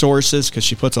 resources, because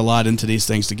she puts a lot into these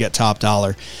things to get top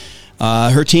dollar.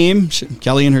 Her team,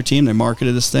 Kelly and her team, they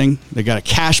marketed this thing. They got a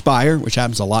cash buyer, which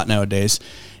happens a lot nowadays,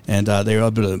 and they were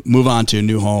able to move on to a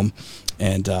new home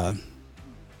and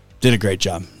did a great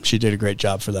job. She did a great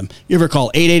job for them. You ever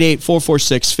call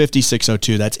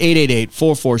 888-446-5602. That's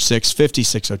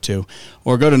 888-446-5602.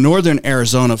 Or go to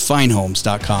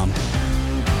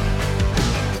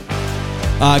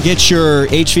northernarizonafinehomes.com. Get your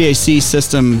HVAC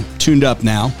system tuned up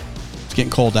now. It's getting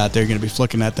cold out there. You're going to be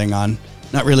flicking that thing on.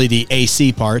 Not really the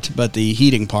AC part, but the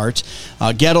heating part.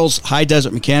 Gaetz High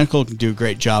Desert Mechanical can do a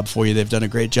great job for you. They've done a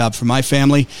great job for my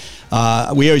family.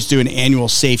 We always do an annual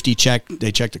safety check.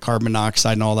 They check the carbon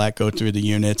monoxide and all that, go through the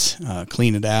unit,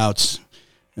 clean it out,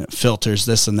 filters,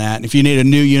 this and that. And if you need a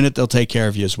new unit, they'll take care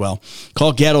of you as well.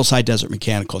 Call Gaetz High Desert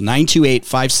Mechanical,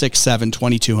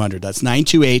 928-567-2200. That's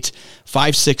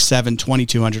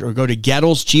 928-567-2200. Or go to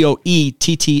Gaetz,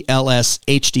 Goettls,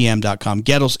 HDM.com,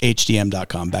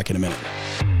 GaetzHDM.com. Back in a minute.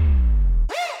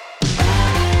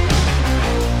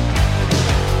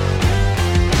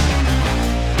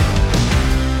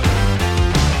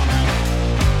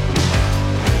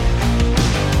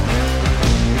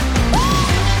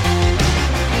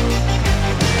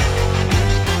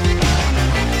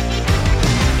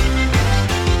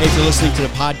 Hey, if you're listening to the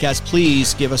podcast,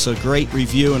 please give us a great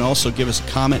review and also give us a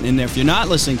comment in there. If you're not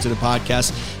listening to the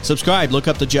podcast, subscribe. Look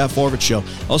up the Jeff Oravits Show.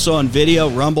 Also on video,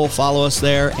 Rumble, follow us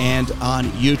there, and on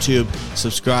YouTube,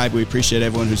 subscribe. We appreciate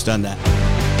everyone who's done that.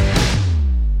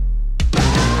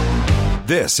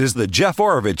 This is the Jeff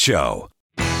Oravits Show.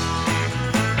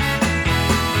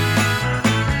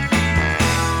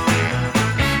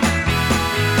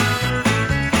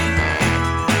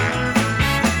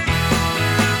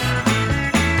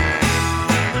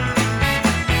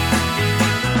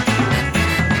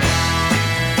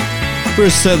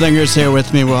 Bruce Sidlinger's here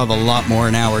with me. We'll have a lot more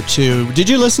in hour two. Did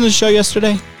you listen to the show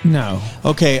yesterday? No.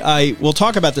 Okay, we'll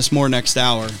talk about this more next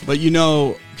hour. But you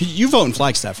vote in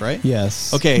Flagstaff, right?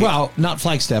 Yes. Okay. Well, not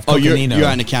Flagstaff. Oh, you're Coconino.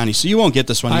 out in the county, so you won't get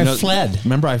this one. I fled.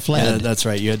 Remember, I fled. Yeah, that's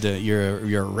right. You're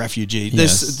a refugee.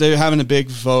 Yes. They're having a big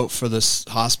vote for this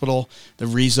hospital, the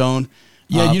rezone.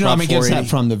 Yeah, I'm Prop against 480. that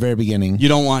from the very beginning. You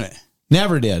don't want it.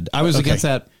 Never did. I was Okay. against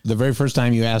that the very first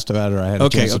time you asked about it, or I had a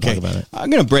chance to talk about it. I'm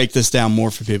going to break this down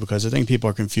more for people because I think people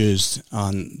are confused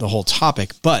on the whole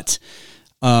topic. But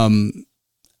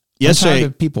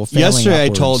yesterday, I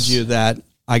told you that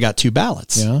I got 2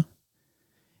 ballots. Yeah.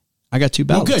 I got 2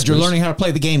 ballots. Well, good. You're Bruce. learning how to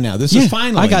play the game now. This is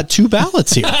finally. I got 2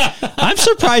 ballots here. I'm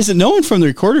surprised that no one from the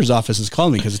recorder's office has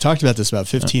called me because we talked about this about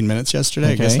 15 minutes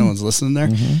yesterday. Okay. I guess no one's listening there.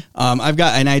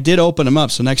 Mm-hmm. I did open them up.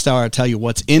 So next hour I'll tell you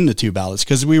what's in the 2 ballots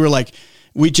because we were like,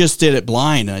 we just did it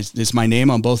blind. Is my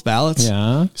name on both ballots?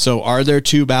 Yeah. So are there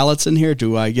 2 ballots in here?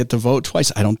 Do I get to vote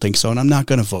twice? I don't think so. And I'm not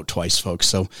going to vote twice, folks.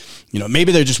 So,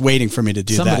 maybe they're just waiting for me to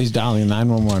do Somebody's that. dialing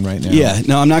 911 right now. Yeah.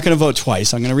 No, I'm not going to vote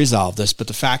twice. I'm going to resolve this. But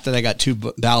the fact that I got 2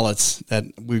 ballots that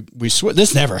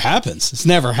this never happens. This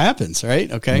never happens, right?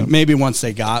 Okay. Yep. Maybe once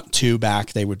they got 2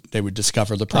 back, they would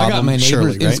discover the problem. I got my neighbor's,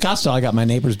 surely, in right? Scottsdale, I got my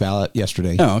neighbor's ballot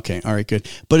yesterday. Oh, okay. All right, good.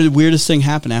 But the weirdest thing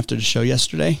happened after the show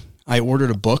yesterday. I ordered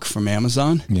a book from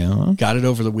Amazon. Yeah. Got it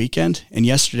over the weekend. And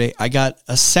yesterday I got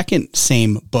a second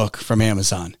same book from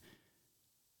Amazon.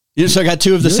 So I got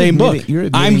 2 of the same book.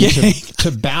 I'm getting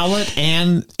to ballot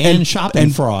and shopping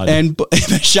fraud. And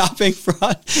shopping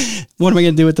fraud. What am I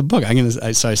going to do with the book?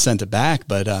 So I sent it back,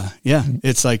 but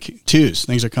it's like 2s.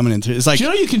 Things are coming in 2s. It's like,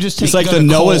 you can just take it's like go the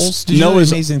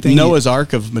to Noah's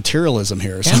Ark of materialism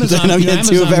here or something. Amazon, I'm getting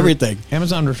 2 of everything.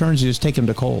 Amazon returns, you just take them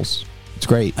to Kohl's. It's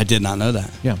great. I did not know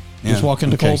that. Yeah. Just walk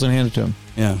into Kohl's and hand it to them.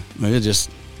 Yeah.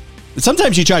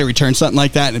 Sometimes you try to return something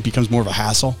like that and it becomes more of a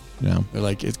hassle. Yeah. Or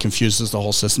like it confuses the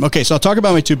whole system. Okay, so I'll talk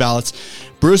about my 2 ballots.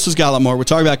 Bruce has got a lot more. We're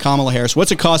talking about Kamala Harris.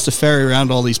 What's it cost to ferry around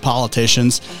all these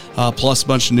politicians? Plus a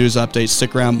bunch of news updates.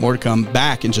 Stick around. More to come.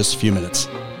 Back in just a few minutes.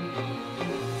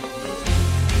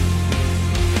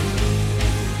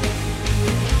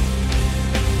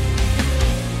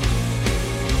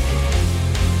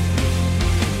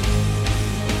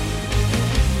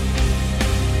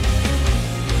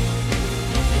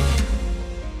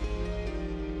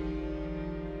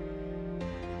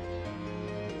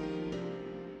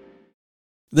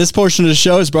 This portion of the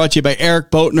show is brought to you by Eric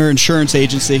Boatner Insurance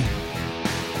Agency.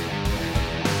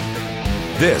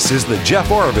 This is the Jeff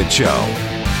Oravits Show.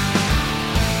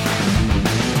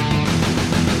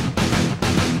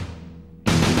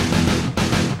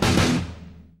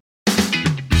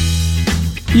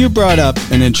 You brought up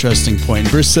an interesting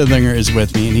point. Bruce Sidlinger is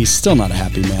with me, and he's still not a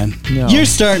happy man. No. You're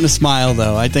starting to smile,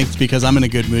 though. I think it's because I'm in a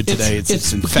good mood today.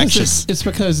 It's infectious. It's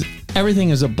because everything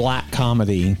is a black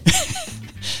comedy.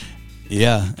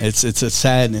 Yeah, it's a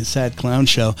sad clown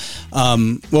show.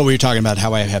 What were you talking about?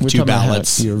 How I have 2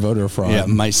 ballots. Your voter fraud. Yeah,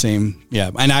 might seem.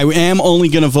 Yeah, and I am only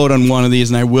going to vote on one of these,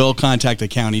 and I will contact the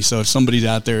county. So if somebody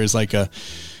out there is like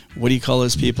what do you call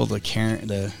those people? The Karen,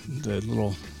 the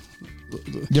little.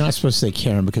 You're not supposed to say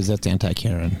Karen because that's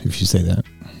anti-Karen if you say that.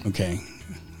 Okay,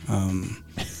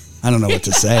 I don't know what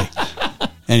to say.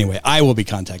 Anyway, I will be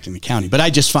contacting the county, but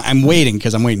I'm waiting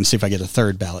because I'm waiting to see if I get a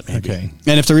 3rd ballot maybe. Okay.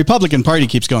 And if the Republican Party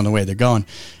keeps going the way they're going,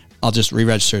 I'll just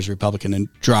re-register as a Republican and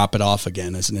drop it off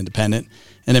again as an independent,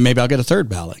 and then maybe I'll get a third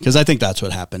ballot, because I think that's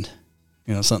what happened.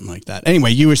 Something like that.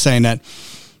 Anyway, you were saying that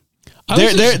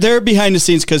they're behind the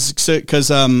scenes because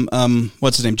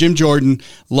what's his name, Jim Jordan,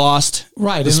 lost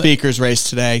the speaker's race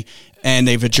today. And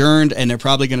they've adjourned, and they're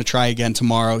probably going to try again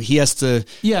tomorrow. He has to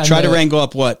try to wrangle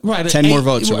up 10 more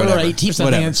votes or whatever. Or 18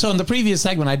 something. And so in the previous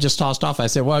segment, I just tossed off. I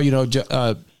said, well,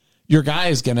 your guy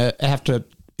is going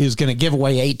to give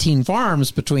away 18 farms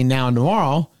between now and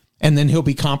tomorrow, and then he'll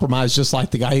be compromised just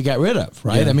like the guy you got rid of,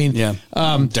 right? Yeah.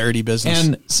 Dirty business.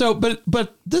 And so,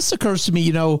 but this occurs to me,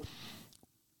 the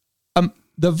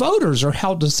voters are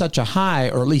held to such a high,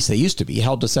 or at least they used to be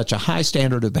held to such a high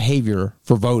standard of behavior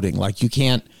for voting. Like you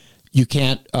can't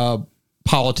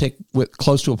politic with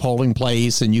close to a polling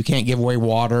place, and you can't give away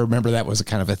water. Remember, that was a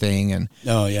kind of a thing. And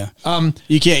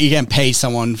you can't pay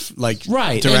someone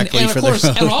directly and for of course,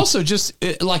 their vote. and also just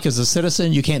like as a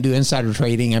citizen, you can't do insider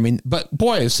trading. I mean, but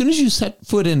boy, as soon as you set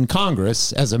foot in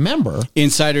Congress as a member,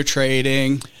 insider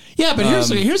trading. Yeah, but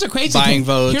here's a crazy buying thing.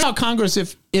 votes. Here's how Congress,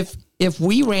 if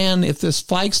this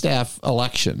Flagstaff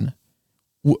election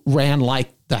ran like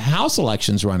the House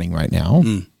election's running right now,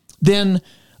 then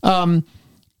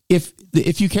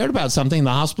if you cared about something,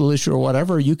 the hospital issue or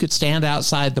whatever, you could stand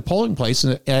outside the polling place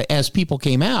as people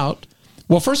came out.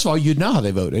 Well, first of all, you'd know how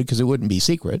they voted because it wouldn't be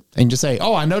secret, and just say,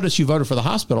 "Oh, I noticed you voted for the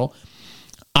hospital.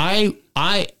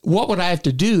 What would I have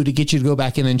to do to get you to go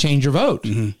back in and change your vote?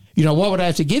 What would I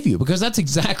have to give you? Because that's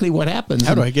exactly what happens.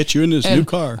 How do I get you in this new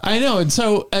car? I know. And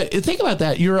so think about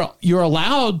that. You're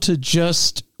allowed to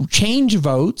just change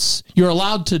votes. You're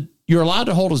allowed to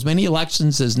hold as many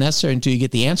elections as necessary until you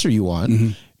get the answer you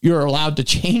want. You're allowed to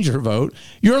change your vote.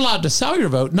 You're allowed to sell your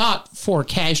vote, not for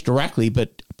cash directly,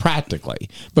 but practically,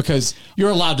 because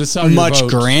you're allowed to sell your vote. Much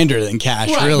grander than cash,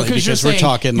 really, because we're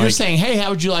talking you're saying, hey,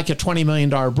 how would you like a $20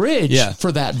 million bridge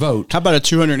for that vote? How about a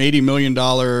 $280 million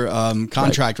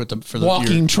contract for the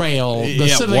walking trail, the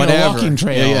Sidlinger walking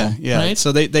trail? Yeah. Right?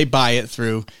 So they buy it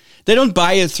through. They don't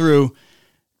buy it through.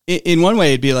 In one way,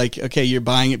 it'd be like, okay, you're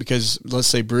buying it because, let's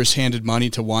say, Bruce handed money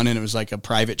to one, and it was like a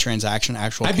private transaction,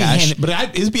 actual cash. It'd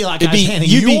be like I was handing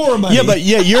your money.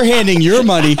 You're handing your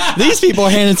money. These people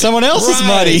are handing someone else's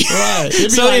money. Right.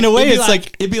 So in a way, it's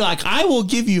like it'd be like, I will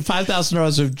give you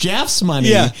 $5,000 of Jeff's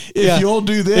money if you'll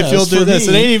do this. If you'll do this,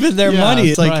 it ain't even their money.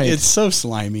 It's like right. It's so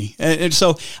slimy. And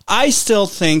so I still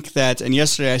think that. And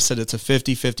yesterday I said it's a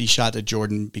 50-50 shot that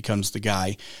Jordan becomes the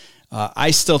guy.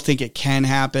 I still think it can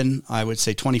happen. I would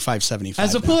say 25-75.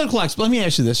 As a political expert, let me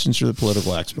ask you this, since you're the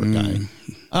political expert guy.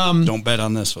 Don't bet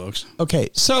on this, folks. Okay,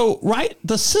 so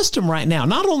the system right now,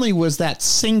 not only was that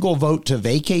single vote to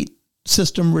vacate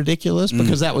system ridiculous,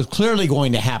 because that was clearly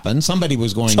going to happen. Somebody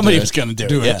was going to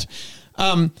do it.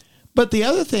 Yeah. But the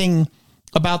other thing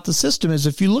about the system is,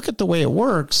 if you look at the way it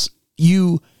works,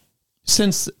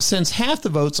 since half the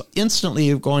votes instantly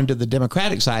have gone to the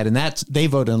Democratic side, and they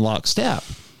vote in lockstep.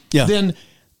 Yeah.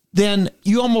 Then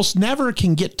you almost never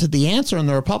can get to the answer on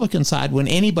the Republican side when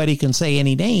anybody can say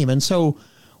any name. And so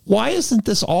why isn't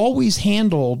this always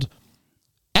handled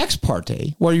ex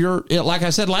parte, where you're, like I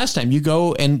said last time, you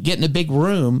go and get in a big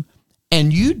room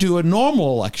and you do a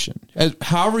normal election,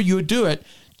 however you would do it,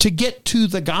 to get to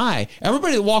the guy.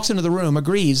 Everybody that walks into the room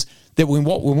agrees that when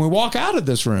we walk out of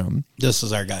this room, this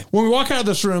is our guy. When we walk out of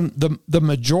this room, the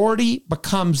majority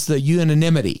becomes the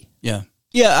unanimity. Yeah.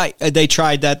 Yeah, they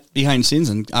tried that behind the scenes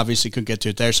and obviously couldn't get to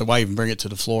it there, so why even bring it to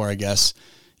the floor, I guess.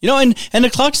 And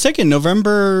the clock's ticking.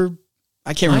 November,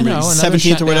 I can't remember,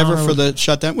 17th or whatever for the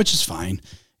shutdown, which is fine.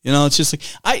 It's just like,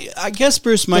 I guess,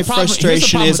 Bruce, my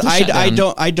frustration is I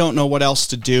don't know what else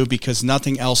to do because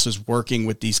nothing else is working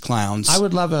with these clowns. I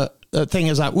would love a thing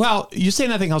is, you say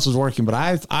nothing else is working, but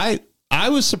I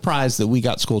was surprised that we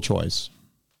got school choice.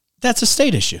 That's a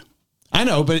state issue. I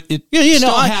know, but it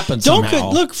still happens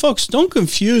somehow. Look, folks, don't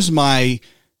confuse my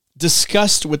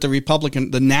disgust with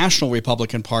the National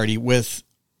Republican Party with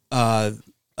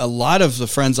a lot of the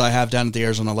friends I have down at the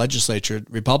Arizona legislature,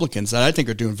 Republicans, that I think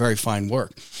are doing very fine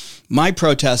work. My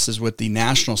protest is with the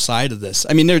national side of this.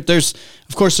 I mean, there's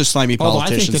slimy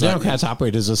politicians. I think the Democrats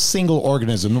operate as a single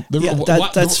organism. The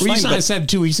reason I said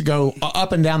 2 weeks ago,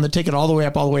 up and down the ticket, all the way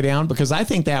up, all the way down, because I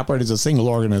think they operate as a single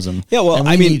organism. Yeah, well,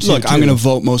 I mean, look, I'm going to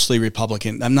vote mostly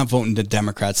Republican. I'm not voting the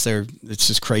Democrats. It's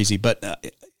just crazy.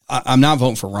 But I'm not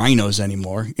voting for rhinos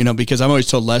anymore, because I'm always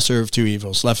told lesser of two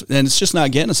evils left, and it's just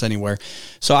not getting us anywhere.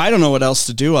 So I don't know what else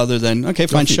to do other than, okay,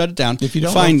 fine, shut it down. If you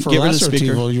don't vote for lesser of two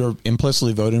evils, you're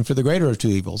implicitly voting for the greater of two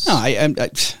evils. No,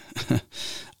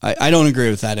 I don't agree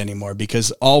with that anymore,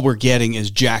 because all we're getting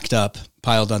is jacked up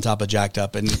piled on top of jacked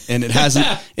up, and it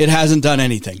hasn't done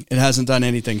anything. It hasn't done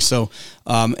anything. So,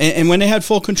 and when they had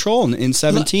full control in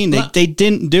 17, they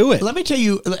didn't do it. Let me tell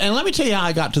you how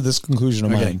I got to this conclusion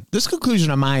of mine. This conclusion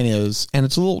of mine is, and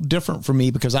it's a little different for me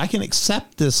because I can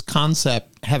accept this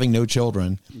concept having no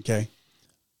children. Okay.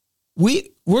 We're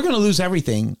going to lose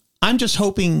everything. I'm just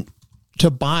hoping to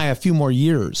buy a few more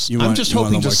years. I'm just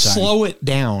hoping to slow it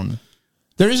down.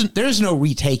 There is no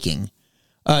retaking.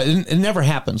 It never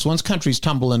happens. Once countries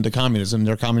tumble into communism,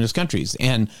 they're communist countries,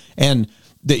 and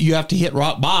that you have to hit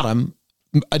rock bottom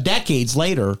decades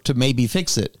later to maybe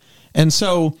fix it. And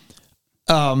so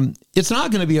it's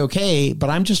not going to be okay. But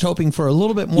I'm just hoping for a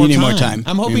little bit more time.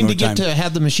 I'm hoping to get to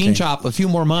have the machine shop a few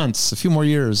more months, a few more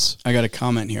years. I got a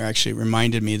comment here. Actually, it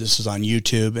reminded me. This is on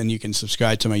YouTube, and you can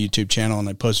subscribe to my YouTube channel, and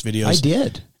I post videos. I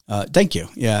did. Thank you.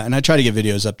 Yeah, and I try to get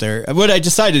videos up there. What I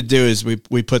decided to do is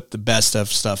we put the best of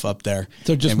stuff up there.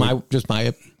 So just my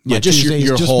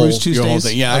your whole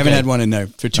thing. Yeah, I haven't had one in there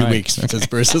for 2 weeks because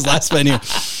Bruce's last venue.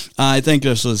 I think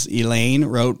this was Elaine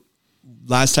wrote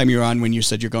last time you were on when you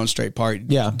said you're going straight party.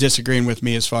 Yeah, disagreeing with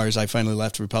me as far as I finally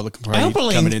left the Republican Party. I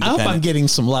hope I'm getting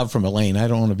some love from Elaine. I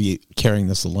don't want to be carrying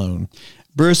this alone.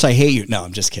 Bruce, I hate you. No,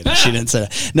 I'm just kidding. She didn't say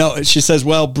that. No, she says,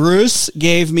 well, Bruce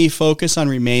gave me focus on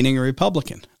remaining a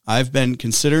Republican. I've been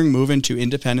considering moving to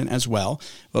independent as well,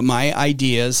 but my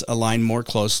ideas align more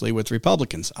closely with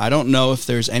Republicans. I don't know if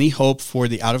there's any hope for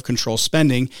the out-of-control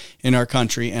spending in our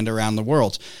country and around the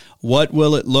world. What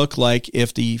will it look like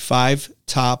if the 5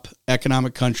 top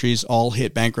economic countries all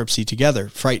hit bankruptcy together?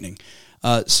 Frightening.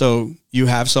 So you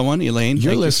have someone, Elaine.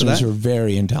 Your listeners are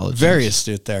very intelligent. Very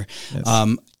astute there.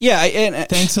 Yes.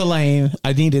 Thanks, Elaine.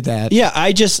 I needed that. Yeah,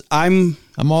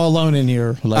 I'm all alone in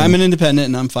here, Elaine. I'm an independent,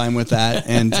 and I'm fine with that.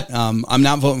 And I'm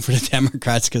not voting for the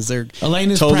Democrats because they're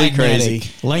Elaine is totally pragmatic.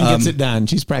 crazy. Elaine gets it done.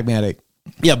 She's pragmatic.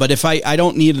 Yeah, but if I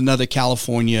don't need another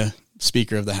California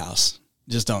Speaker of the House.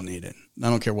 Just don't need it. I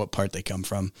don't care what part they come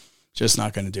from. Just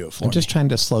not going to do it for me. I'm just trying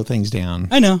to slow things down.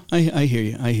 I know. I hear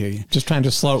you. Just trying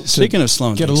to slow. Speaking of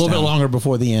slowing things down. Get a little bit longer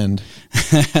before the end.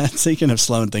 Speaking of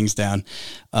slowing things down,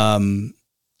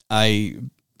 I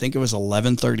think it was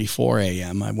 11:34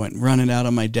 a.m. I went running out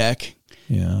on my deck.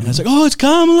 Yeah. And I was like, oh, it's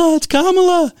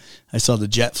Kamala. I saw the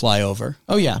jet fly over.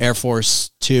 Oh, yeah. Air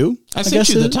Force 2. I sent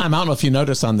you the time. I don't know if you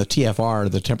noticed on the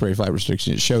TFR, the temporary flight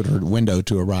restriction, it showed her window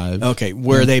to arrive. Okay,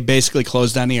 where they basically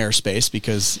closed down the airspace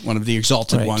because one of the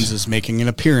exalted ones is making an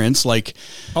appearance.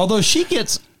 Although she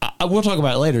gets, we'll talk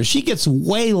about it later, she gets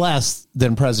way less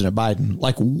than President Biden.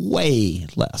 Like way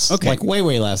less. Okay. Like way,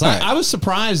 way less. Right. I was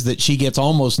surprised that she gets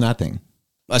almost nothing.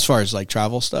 As far as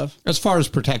travel stuff? As far as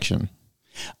protection.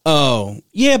 Oh,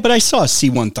 yeah, but I saw a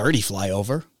C-130 fly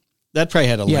over. That probably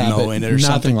had a limo in it or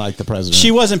something. Nothing like the president.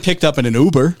 She wasn't picked up in an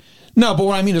Uber. No, but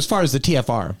what I mean as far as the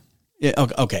TFR. Yeah,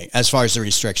 okay, as far as the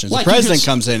restrictions. The president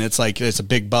comes in, it's a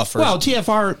big buffer. Well,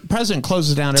 TFR, president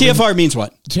closes down. TFR means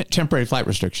what? Temporary flight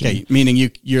restriction. Okay,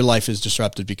 meaning your life is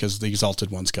disrupted because the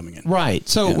exalted one's coming in. Right.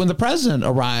 So when the president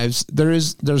arrives,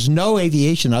 there's no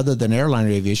aviation other than airliner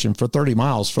aviation for 30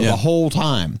 miles for the whole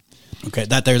time. Okay,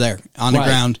 that they're there on the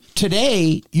ground.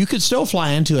 Today, you could still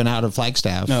fly into and out of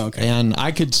Flagstaff. Oh, okay. And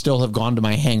I could still have gone to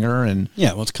my hangar and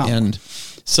it's common.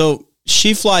 So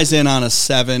she flies in on a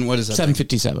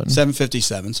 757.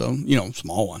 757, so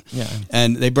small one. Yeah.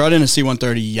 And they brought in a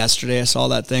C-130 yesterday. I saw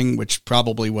that thing, which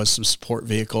probably was some support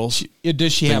vehicles.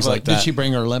 Did she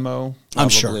bring her limo?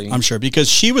 Probably. I'm sure because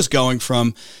she was going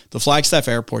from the Flagstaff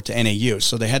airport to NAU,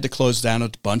 so they had to close down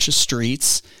a bunch of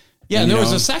streets. Yeah, and there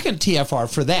was a second TFR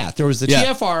for that. There was the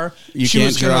TFR.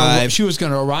 She was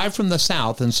going to arrive from the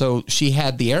south, and so she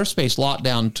had the airspace locked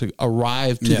down to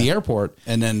arrive to the airport.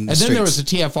 And then there was a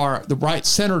TFR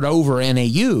centered over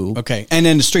NAU. Okay, and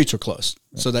then the streets were closed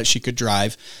so that she could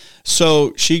drive.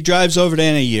 So she drives over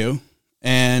to NAU,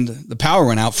 and the power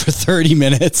went out for 30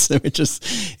 minutes, which is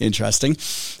interesting.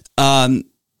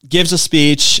 Gives a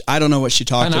speech. I don't know what she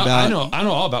talked about. I know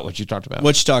all about what she talked about.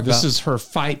 What she talked about? This is her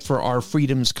Fight for Our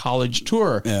Freedoms College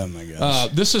Tour. Oh, my gosh.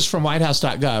 This is from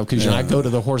whitehouse.gov because I go to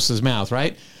the horse's mouth,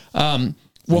 right?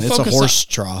 It's a horse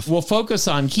trough. We'll focus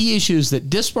on key issues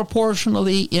that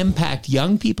disproportionately impact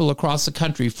young people across the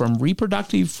country, from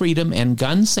reproductive freedom and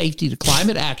gun safety to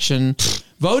climate action,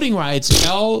 voting rights,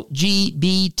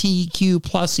 LGBTQ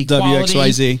plus equality,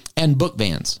 WXYZ, and book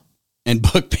bans. And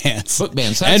book bans. Book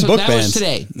bans. That was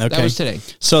today. Okay. That was today.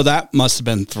 So that must have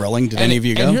been thrilling. Did any of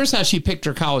you go? And here's how she picked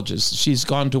her colleges. She's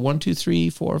gone to 1, 2,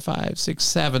 3, 4, 5, 6,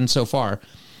 7 so far.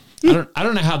 I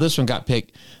don't know how this one got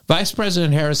picked. Vice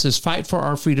President Harris's Fight for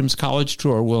Our Freedoms College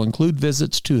Tour will include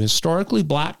visits to historically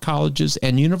black colleges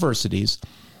and universities,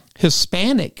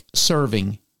 Hispanic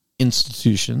serving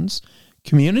institutions,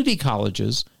 community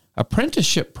colleges,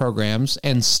 apprenticeship programs,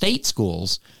 and state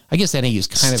schools. I guess NAU is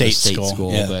kind of a state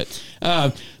school, yeah. But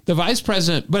the vice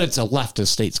president, but it's a leftist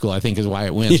state school, I think is why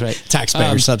it wins, right?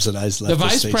 Taxpayer subsidized leftist the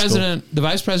vice state president, school. The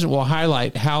vice president will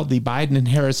highlight how the Biden and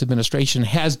Harris administration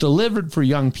has delivered for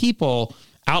young people,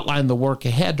 outline the work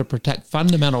ahead to protect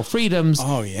fundamental freedoms.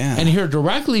 Oh, yeah. And hear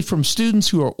directly from students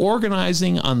who are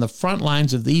organizing on the front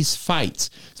lines of these fights.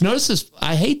 So notice this,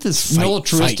 I hate this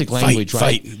militaristic language,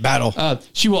 right? Fight, battle.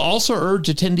 She will also urge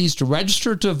attendees to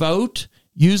register to vote,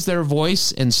 use their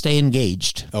voice, and stay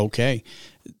engaged. Okay.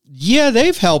 Yeah,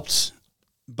 they've helped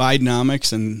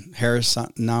Bidenomics and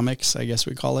Harrisonomics, I guess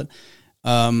we call it.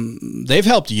 They've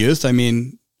helped youth. I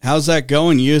mean, how's that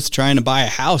going, youth trying to buy a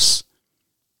house?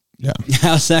 Yeah.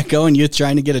 How's that going, youth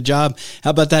trying to get a job? How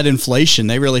about that inflation?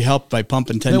 They really helped by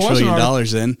pumping $10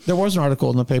 trillion in. There was an article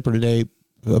in the paper today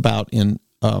about in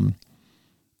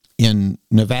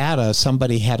Nevada,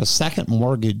 somebody had a second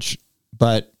mortgage,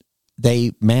 but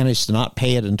they managed to not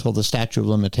pay it until the statute of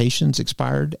limitations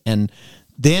expired. And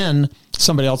then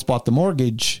somebody else bought the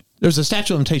mortgage. There's a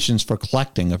statute of limitations for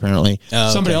collecting, apparently.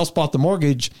 Somebody else bought the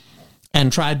mortgage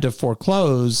and tried to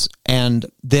foreclose. And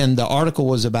then the article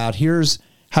was about, here's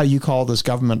how you call this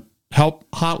government help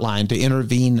hotline to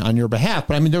intervene on your behalf.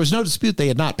 But I mean, there was no dispute they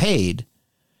had not paid,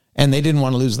 and they didn't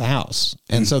want to lose the house.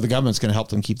 And so the government's going to help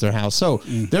them keep their house. So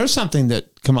there's something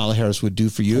that Kamala Harris would do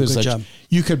for you. Is that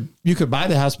you could buy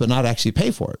the house but not actually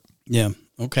pay for it. Yeah.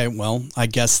 Okay. Well, I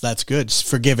guess that's good. It's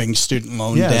forgiving student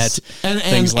loan debt,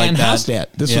 things like and that. House debt.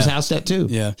 This was house debt too.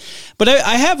 Yeah. But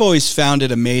I have always found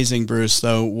it amazing, Bruce,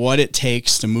 though, what it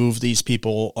takes to move these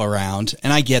people around.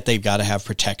 And I get they've got to have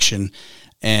protection.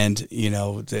 And, you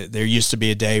know, there used to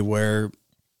be a day where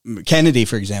Kennedy,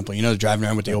 for example, you know, driving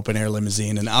around with the open air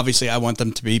limousine. And obviously I want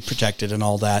them to be protected and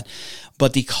all that.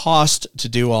 But the cost to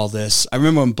do all this, I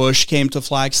remember when Bush came to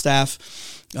Flagstaff,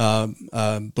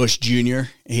 Bush Jr.,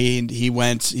 he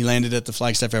landed at the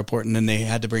Flagstaff airport, and then they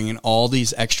had to bring in all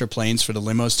these extra planes for the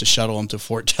limos to shuttle him to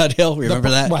Fort Tuthill.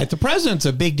 Remember that? Right. The president's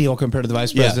a big deal compared to the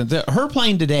vice president. Yeah. Her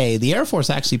plane today, the Air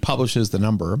Force actually publishes the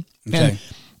number. Okay.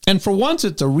 And for once,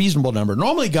 it's a reasonable number.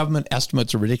 Normally, government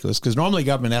estimates are ridiculous because normally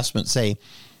government estimates say,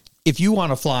 if you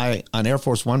want to fly on Air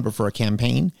Force One but for a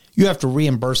campaign, you have to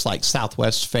reimburse like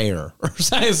Southwest fare.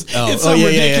 It's some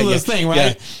ridiculous thing,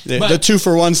 right? Yeah. The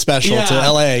 2-for-1 special to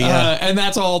LA. Yeah. And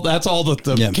that's all that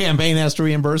the campaign has to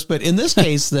reimburse. But in this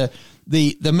case, the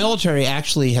military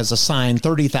actually has assigned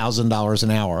 $30,000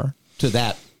 an hour to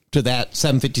that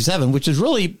 757, which is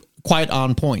really quite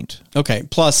on point. Okay.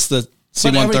 Plus the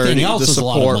C-130, the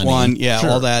support one. Yeah.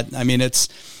 Sure. All that. I mean, it's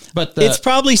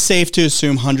probably safe to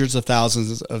assume hundreds of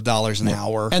thousands of dollars an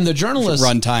hour. And the journalists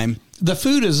runtime. The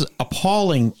food is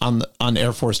appalling on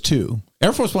Air Force 2.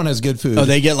 Air Force 1 has good food. Oh,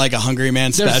 they get like a Hungry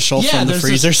Man special from the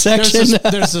freezer section.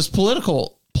 There's this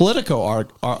Politico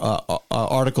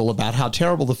article about how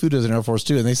terrible the food is in Air Force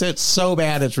 2, and they say it's so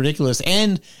bad it's ridiculous,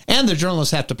 and the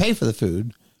journalists have to pay for the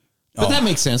food. But that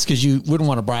makes sense because you wouldn't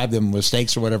want to bribe them with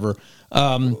steaks or whatever.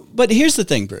 But here's the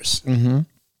thing, Bruce. Mm-hmm.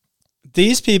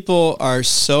 These people are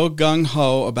so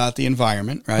gung-ho about the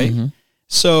environment, right? Mm-hmm.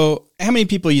 So how many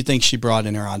people you think she brought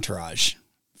in her entourage?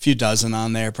 A few dozen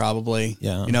on there, probably.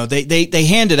 Yeah. You know, they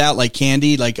hand it out like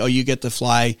candy, like, oh, you get to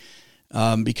fly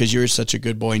because you're such a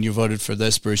good boy and you voted for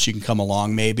this, Bruce. You can come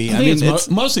along, maybe. I mean, it's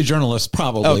mostly journalists,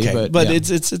 probably. Okay, but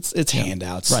it's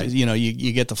handouts. Right. You know,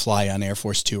 you get to fly on Air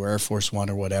Force 2 or Air Force 1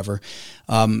 or whatever.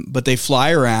 But they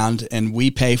fly around and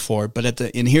we pay for it. But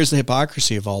and here's the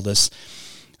hypocrisy of all this.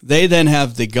 They then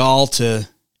have the gall to,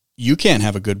 you can't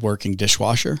have a good working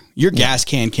dishwasher. Your gas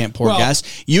can can't pour gas.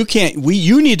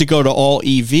 You need to go to all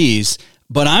EVs.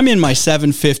 But I'm in my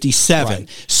 757.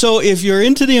 Right. So if you're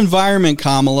into the environment,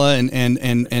 Kamala and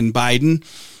Biden,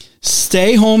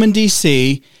 stay home in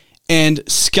D.C. and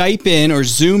Skype in or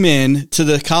Zoom in to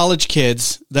the college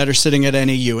kids that are sitting at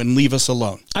NAU and leave us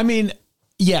alone. I mean,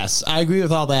 yes, I agree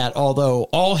with all that, although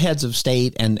all heads of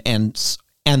state and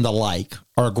the like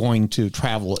are going to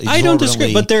travel exorbitantly. I don't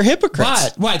disagree, but they're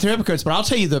hypocrites. They're hypocrites. But I'll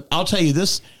tell you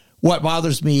this, what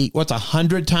bothers me, what's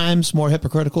 100 times more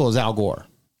hypocritical is Al Gore.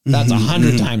 That's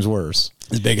 100 times worse.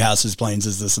 His big houses, planes,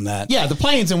 is this and that. Yeah, the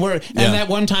planes, and that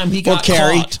one time he got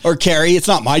caught. Or Kerry, it's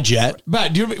not my jet.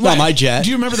 But not my jet.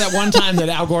 Do you remember that one time that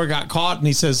Al Gore got caught and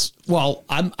he says, "Well,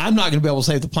 I'm not going to be able to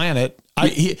save the planet." And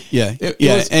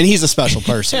he's a special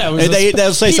person.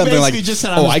 They'll say something like,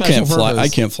 "Oh, I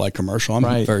can't fly commercial.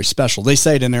 I'm very special." They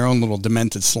say it in their own little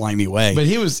demented, slimy way. But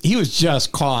he was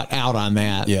just caught out on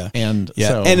that. And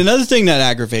another thing that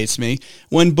aggravates me,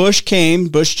 when Bush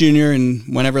Jr.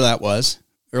 and whenever that was,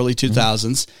 early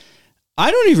 2000s, I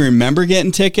don't even remember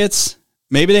getting tickets.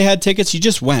 Maybe they had tickets. You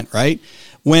just went, right?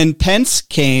 When Pence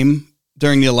came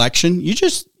during the election, you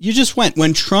just went.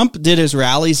 When Trump did his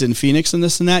rallies in Phoenix and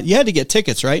this and that, you had to get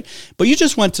tickets, right? But you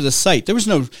just went to the site. There was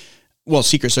no, well,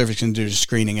 Secret Service can do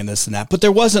screening and this and that, but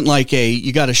there wasn't like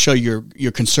you got to show your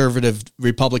conservative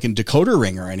Republican decoder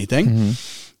ring or anything. Mm-hmm.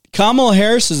 Kamala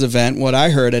Harris's event, what I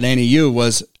heard at NAU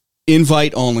was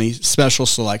invite only, special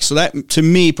select. So that to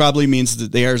me probably means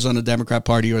that the Arizona Democrat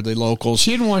Party or the locals.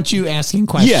 She didn't want you asking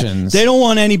questions. Yeah, they don't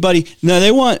want anybody. No,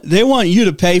 they want you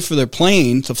to pay for their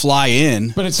plane to fly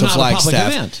in. But it's to not a public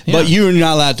event. Yeah. But you're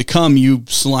not allowed to come. You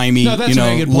slimy, no, that's a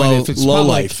very good point. If it's low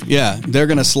public, life. Yeah, they're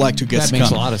going to select who gets to come. That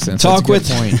makes a lot of sense. Talk with.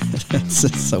 Point.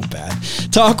 It's so bad.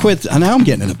 Talk with. Now I'm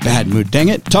getting in a bad mood. Dang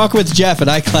it. Talk with Jeff at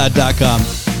iCloud.com.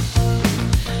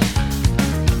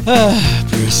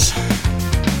 Bruce.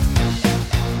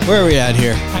 Where are we at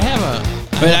here?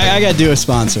 I got to do a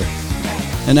sponsor.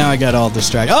 And now I got all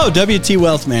distracted. Oh, WT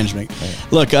Wealth Management.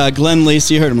 Look, Glenn Lease,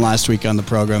 you heard him last week on the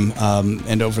program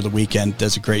and over the weekend,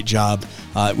 does a great job.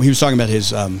 He was talking about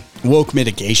his woke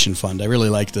mitigation fund. I really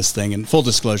like this thing. And full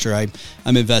disclosure,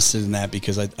 I'm invested in that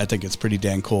because I think it's pretty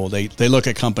dang cool. They look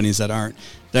at companies that are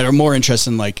more interested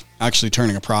in like actually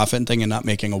turning a profit and thing and not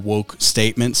making a woke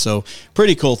statement. So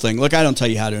pretty cool thing. Look, I don't tell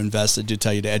you how to invest. I do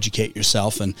tell you to educate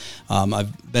yourself. And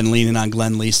I've been leaning on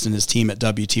Glenn Least and his team at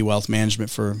WT Wealth Management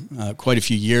for quite a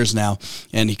few years now.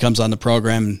 And he comes on the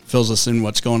program and fills us in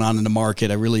what's going on in the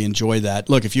market. I really enjoy that.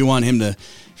 Look, if you want to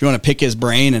pick his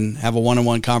brain and have a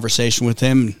one-on-one conversation with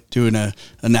him, do an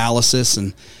analysis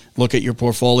and look at your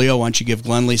portfolio, why don't you give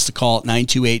Glenn Least a call at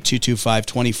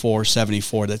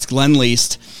 928-225-2474. That's Glenn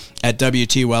Least at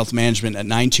WT Wealth Management at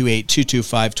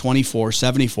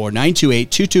 928-225-2474.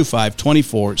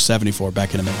 928-225-2474.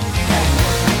 Back in a minute.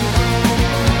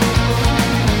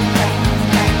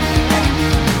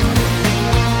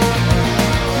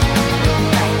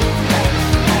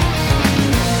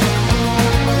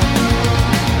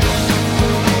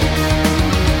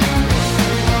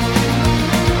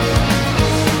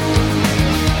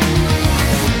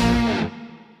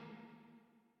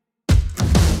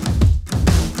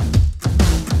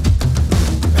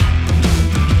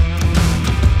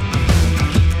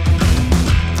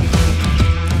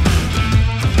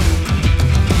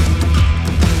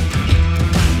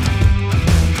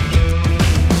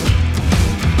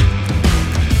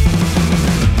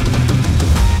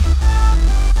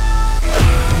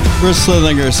 Bruce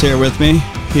Sidlinger is here with me.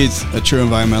 He's a true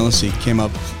environmentalist. He came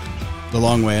up the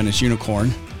long way on his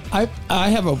unicorn. I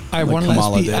have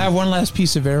one last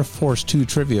piece of Air Force Two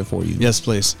trivia for you. Yes,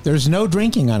 please. There's no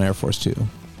drinking on Air Force Two.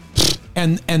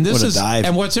 And this what a is dive.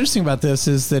 And what's interesting about this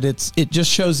is that it just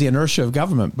shows the inertia of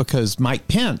government because Mike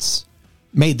Pence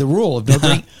made the rule of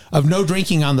no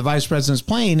drinking on the vice president's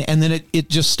plane, and then it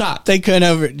just stopped. They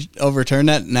couldn't overturn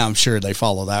that. Now I'm sure they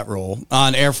follow that rule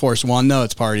on Air Force One. No,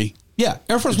 it's party. Yeah,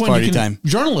 Air Force it's One. Party time.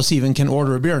 Journalists even can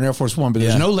order a beer in Air Force One, but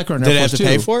there's no liquor in Air Force Two. Do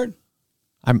they have to pay for it?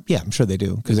 I'm sure they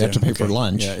do because they have to pay for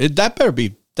lunch. Yeah, that better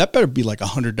be like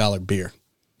 $100 beer.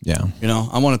 Yeah,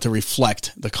 I want it to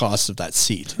reflect the cost of that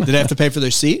seat. Did they have to pay for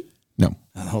their seat? No,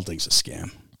 the whole thing's a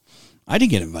scam. I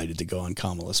didn't get invited to go on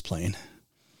Kamala's plane.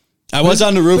 I was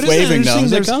on the roof waving though.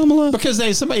 Was Kamala?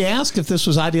 Because somebody asked if this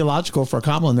was ideological for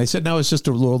Kamala, and they said no, it's just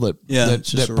a rule that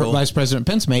Vice President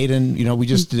Pence made, and we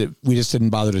just didn't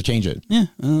bother to change it. Yeah,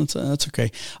 that's okay.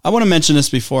 I want to mention this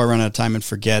before I run out of time and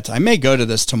forget. I may go to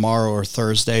this tomorrow or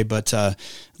Thursday, but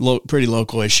pretty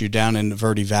local issue down in the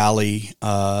Verde Valley.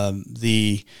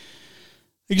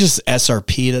 Just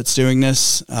SRP that's doing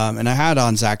this. And I had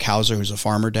on Zach Hauser, who's a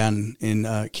farmer down in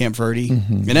Camp Verde.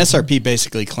 Mm-hmm. And SRP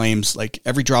basically claims like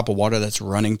every drop of water that's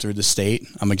running through the state,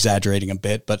 I'm exaggerating a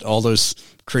bit, but all those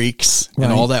creeks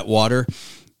and all that water,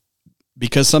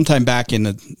 because sometime back in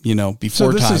the,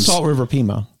 before this times. is Salt River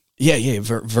Pima. Yeah,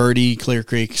 Verde, Clear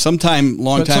Creek. Long time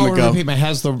ago,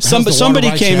 somebody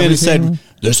came in and said,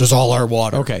 "This is all our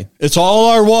water." Okay, it's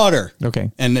all our water. Okay,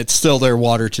 and it's still their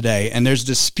water today. And there's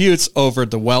disputes over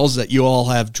the wells that you all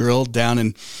have drilled down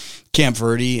in Camp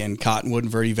Verde and Cottonwood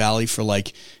and Verde Valley for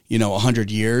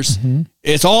 100 years. Mm-hmm.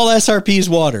 It's all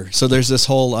SRP's water. So there's this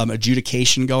whole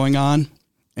adjudication going on.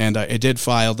 And I did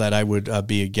file that I would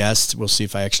be a guest. We'll see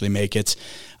if I actually make it.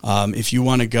 If you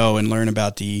want to go and learn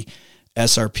about the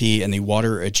SRP and the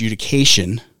water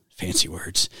adjudication, fancy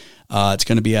words, it's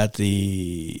going to be at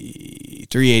the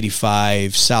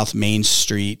 385 South Main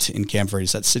Street in Camp Verde.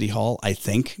 Is that City Hall? I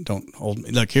think. Don't hold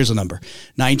me. Look, here's a number.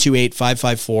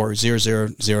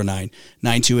 928-554-0009.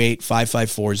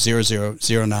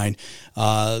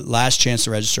 928-554-0009. Last chance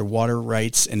to register water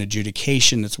rights and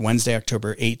adjudication. It's Wednesday,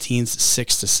 October 18th,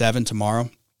 6 to 7 tomorrow.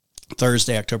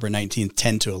 Thursday, October 19th,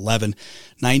 10 to 11,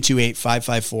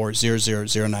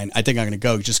 928-554-0009. I think I'm going to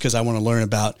go just because I want to learn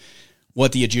about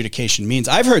what the adjudication means.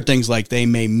 I've heard things like they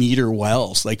may meter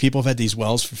wells. Like people have had these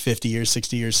wells for 50 years,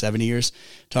 60 years, 70 years,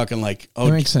 talking like, oh,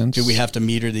 that makes sense. Do we have to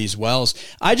meter these wells?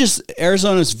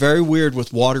 Arizona is very weird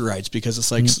with water rights because it's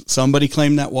like somebody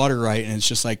claimed that water right and it's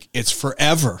just like, it's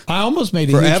forever. I almost made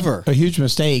a huge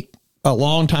mistake a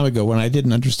long time ago when I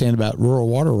didn't understand about rural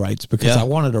water rights because I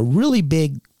wanted a really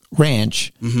big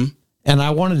ranch and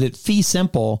I wanted it fee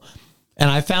simple. And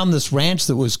I found this ranch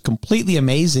that was completely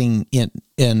amazing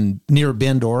in near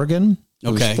Bend, Oregon. It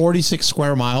was 46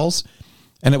 square miles,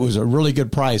 and it was a really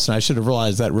good price. And I should have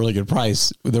realized that really good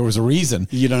price. There was a reason.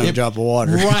 You don't have a drop of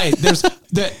water, right?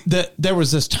 There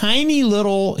was this tiny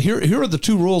little. Here are the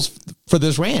two rules for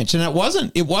this ranch, and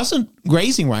it wasn't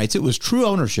grazing rights. It was true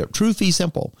ownership, true fee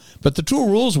simple. But the two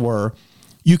rules were,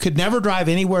 you could never drive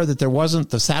anywhere that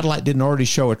the satellite didn't already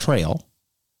show a trail.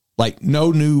 Like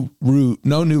no new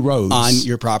roads on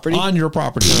your property.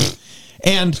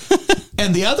 And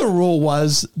the other rule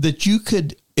was that you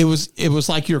could. It was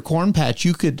like your corn patch.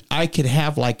 I could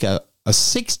have like a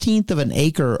 16th of an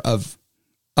acre of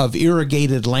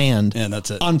irrigated land. And that's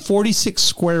it. On 46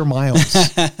 square miles.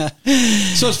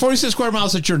 So it's 46 square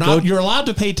miles that you're allowed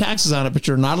to pay taxes on it, but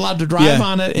you're not allowed to drive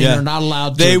on it, and you're not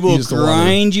allowed to. They will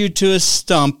grind you to a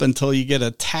stump until you get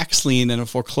a tax lien and a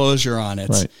foreclosure on it.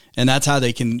 Right. And that's how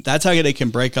they can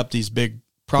break up these big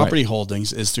property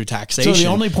holdings is through taxation. So the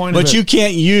only point but you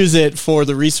can't use it for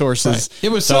the resources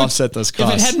to offset those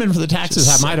costs. If it hadn't been for the taxes,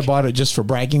 I might have bought it just for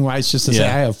bragging rights, just to say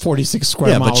I have 46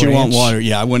 square mile but you ranch. want water.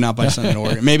 Yeah, I would not buy something in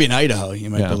Oregon. Maybe in Idaho, you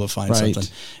might be able to find something.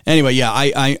 Anyway,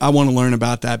 I want to learn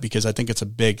about that because I think it's a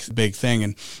big thing.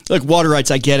 And look, water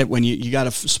rights, I get it when you got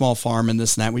a small farm and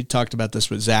this and that. We talked about this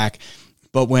with Zach.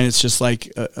 But when it's just like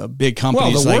a big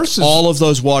company, it's like all of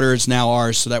those water is now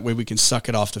ours, so that way we can suck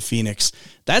it off to Phoenix.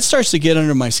 That starts to get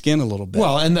under my skin a little bit.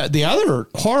 Well, and the other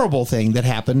horrible thing that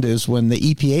happened is when the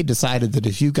EPA decided that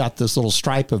if you got this little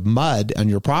stripe of mud on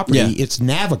your property, it's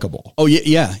navigable. Oh,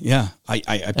 yeah. I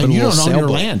put and you a don't own your sailboat.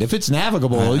 land. If it's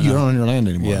navigable, you don't own your land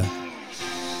anymore. Yeah.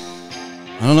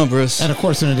 I don't know, Bruce. And, of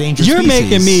course, in a dangerous You're species.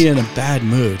 making me in a bad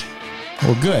mood.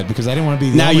 Well, good, because I didn't want to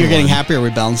be the now only you're getting one. happier. We're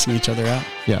balancing each other out.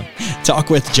 Yeah. Talk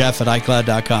with Jeff at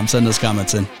iCloud.com. Send those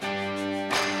comments in.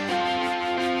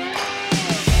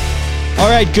 All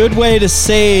right, good way to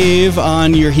save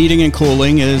on your heating and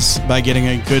cooling is by getting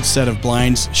a good set of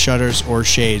blinds, shutters, or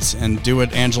shades. And do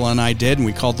what Angela and I did, and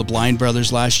we called the Blind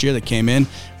Brothers last year that came in,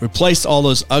 replaced all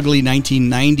those ugly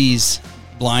 1990s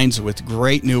blinds with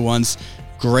great new ones,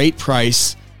 great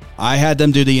price. I had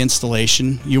them do the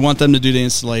installation. You want them to do the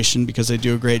installation because they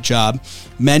do a great job.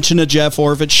 Mention a Jeff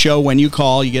Oravits show when you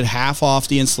call. You get half off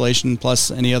the installation plus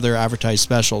any other advertised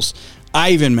specials. I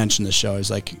even mentioned the show. I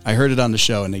was like, I heard it on the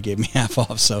show and they gave me half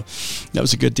off. So that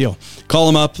was a good deal. Call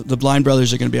them up. The Blind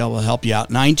Brothers are going to be able to help you out.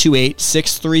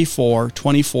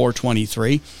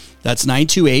 928-634-2423. That's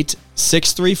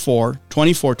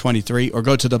 928-634-2423 or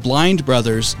go to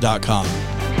theblindbrothers.com.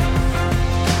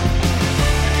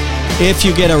 If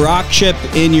you get a rock chip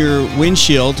in your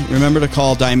windshield, remember to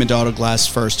call Diamond Auto Glass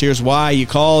first. Here's why. You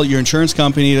call your insurance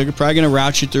company. They're probably going to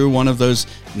route you through one of those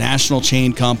national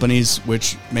chain companies,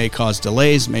 which may cause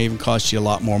delays, may even cost you a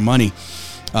lot more money.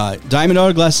 Diamond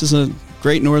Auto Glass is a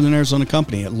great Northern Arizona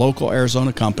company, a local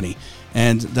Arizona company.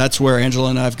 And that's where Angela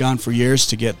and I have gone for years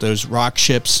to get those rock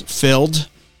chips filled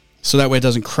so that way it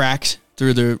doesn't crack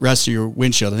through the rest of your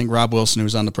windshield. I think Rob Wilson, who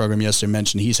was on the program yesterday,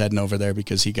 mentioned he's heading over there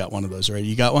because he got one of those already.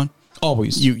 You got one?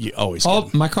 Always. You always All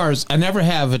my cars, I never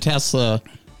have a Tesla.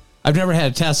 I've never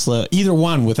had a Tesla, either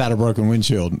one, without a broken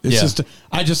windshield. It's just,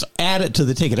 I just add it to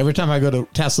the ticket every time I go to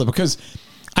Tesla because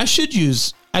I should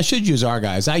use our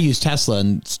guys. I use Tesla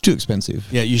and it's too expensive.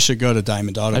 Yeah, you should go to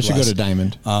Diamond Auto Glass. I should go to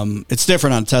Diamond. It's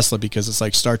different on Tesla because it's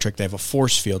like Star Trek. They have a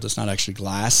force field. It's not actually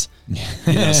glass.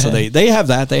 So they have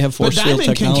that. They have force field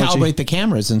technology. Diamond can calibrate the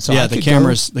cameras, and so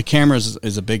the cameras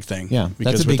is a big thing. Yeah,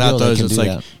 because that's a big without deal. those, it's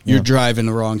like you're driving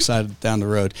the wrong side down the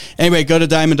road. Anyway, go to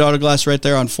Diamond Auto Glass right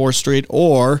there on 4th Street,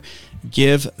 or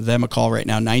give them a call right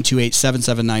now.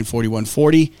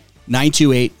 928-779-4140.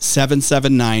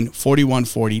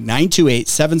 928-779-4140.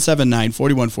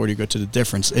 928-779-4140. Go to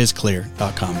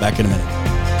thedifferenceisclear.com. Back in a minute.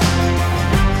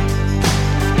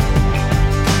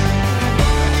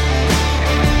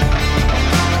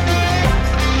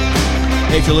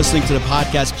 Hey, if you're listening to the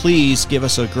podcast, please give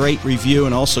us a great review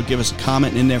and also give us a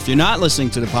comment in there. If you're not listening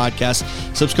to the podcast,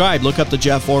 subscribe. Look up the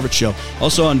Jeff Oravits Show.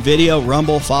 Also on video,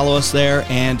 Rumble, follow us there,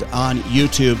 and on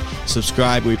YouTube,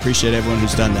 subscribe. We appreciate everyone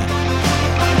who's done that.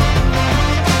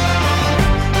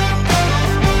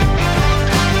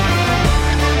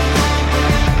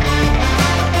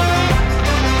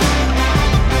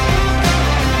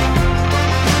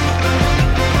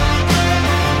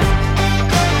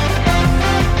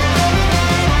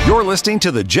 You're listening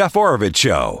to The Jeff Oravits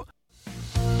Show.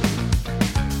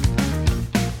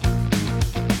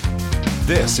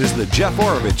 This is The Jeff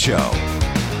Oravits Show.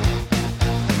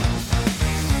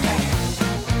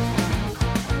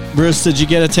 Bruce, did you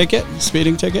get a ticket?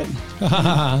 Speeding ticket?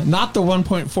 Not the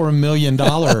 $1.4 million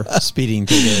speeding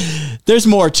ticket. There's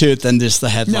more to it than just the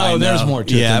headline. No, there's more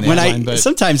to it than the headline. But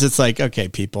sometimes it's like, okay,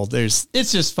 people,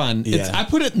 it's just fun. Yeah. I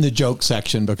put it in the joke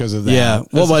section because of that. Yeah.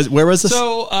 Where was this?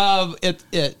 So,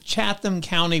 at Chatham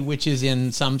County, which is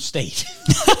in some state.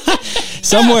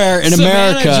 Somewhere in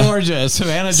America.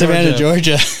 Savannah, Georgia.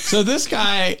 Georgia. So this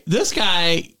guy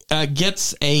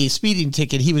gets a speeding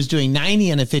ticket. He was doing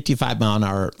 90 in a 55 mile an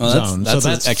hour zone. That's so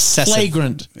that's excessive.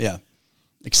 Flagrant. Yeah.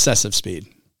 Excessive speed.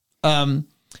 And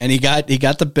he got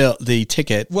the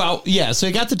ticket. Well, yeah, so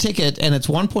he got the ticket and it's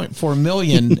 1.4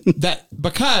 million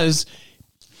because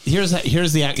here's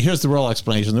the real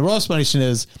explanation. The real explanation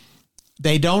is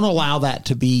they don't allow that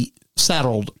to be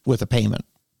settled with a payment.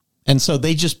 And so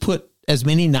they just put as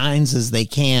many nines as they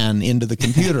can into the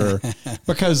computer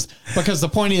because the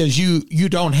point is you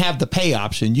don't have the pay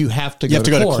option. You have to go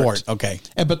to court. Okay.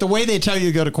 But the way they tell you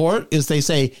to go to court is they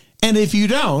say, and if you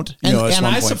don't, and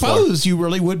I suppose you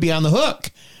really would be on the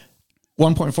hook,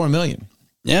 1.4 million.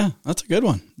 Yeah, that's a good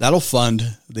one. That'll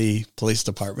fund the police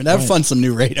department. That'll fund some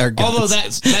new radar guns. Although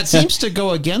that seems to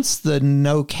go against the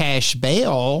no cash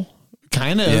bail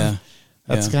kind of. Yeah.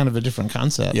 That's kind of a different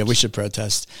concept. Yeah, we should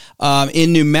protest.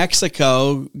 In New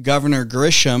Mexico, Governor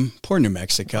Grisham, poor New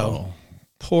Mexico. Oh.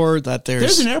 Poor that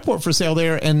there's an airport for sale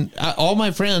there. And all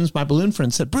my friends, my balloon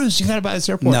friends said, Bruce, you got to buy this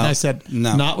airport. No, and I said,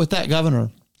 no. Not with that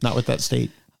governor, not with that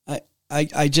state.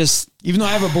 I just, even though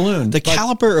I have a balloon. The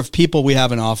caliber of people we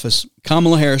have in office,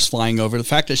 Kamala Harris flying over, the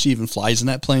fact that she even flies in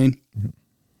that plane.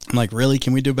 I'm like, really?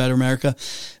 Can we do better, America?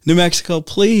 New Mexico,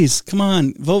 please, come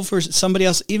on, vote for somebody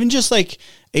else. Even just like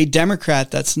a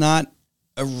Democrat that's not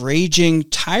a raging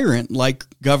tyrant like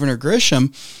Governor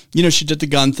Grisham. You know, she did the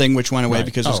gun thing, which went away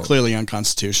because it was clearly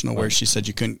unconstitutional, where she said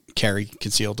you couldn't carry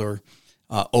concealed or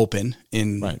open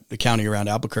in the county around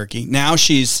Albuquerque. Now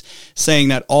she's saying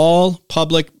that all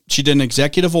public, she did an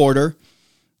executive order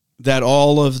that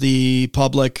all of the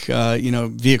public,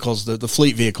 vehicles, the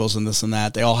fleet vehicles and this and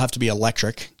that, they all have to be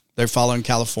electric. They're following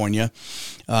California.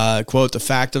 Quote, the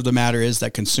fact of the matter is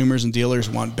that consumers and dealers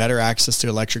want better access to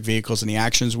electric vehicles, and the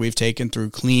actions we've taken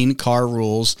through clean car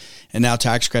rules and now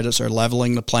tax credits are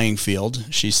leveling the playing field,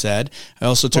 she said. I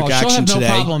also took action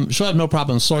today. She'll have no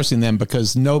problem sourcing them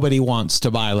because nobody wants to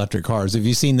buy electric cars. Have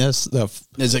you seen this?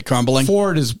 Is it crumbling?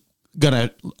 Ford is going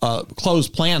to close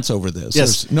plants over this.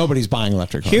 Yes. Nobody's buying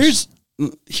electric cars.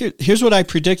 Here's what I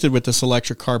predicted with this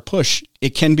electric car push.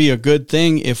 It can be a good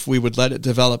thing if we would let it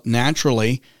develop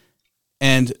naturally,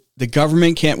 and the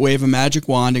government can't wave a magic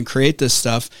wand and create this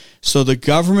stuff. So the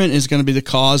government is going to be the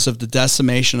cause of the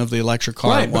decimation of the electric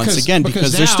car once again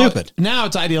because they're stupid. Now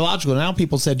it's ideological. Now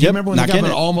people said, do you remember when the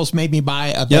government almost made me buy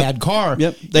a bad car?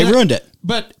 Yep, they ruined it.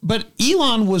 But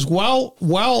Elon was well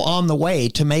on the way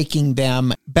to making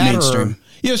them better. Mainstream.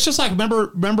 It's just like,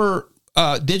 remember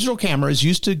digital cameras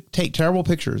used to take terrible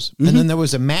pictures. And then there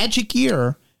was a magic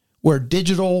year where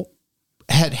digital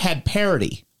had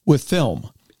parity with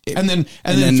film. And then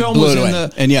film was in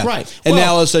the and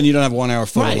now all of a sudden you don't have 1 hour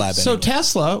photo lab. So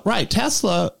anymore.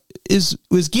 Tesla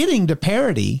was getting to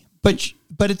parity, but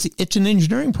it's an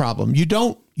engineering problem. You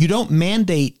don't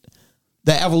mandate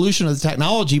the evolution of the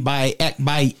technology by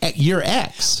year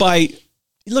X.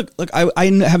 Look, I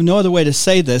have no other way to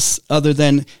say this other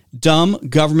than dumb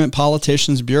government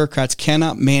politicians, bureaucrats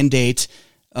cannot mandate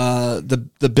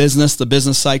the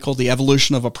business cycle, the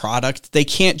evolution of a product. They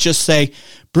can't just say,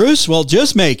 Bruce, well,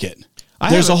 just make it.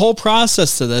 There's a whole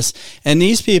process to this. And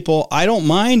these people, I don't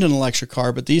mind an electric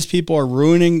car, but these people are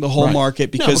ruining the whole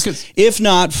market because if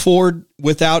not, Ford,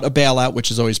 without a bailout,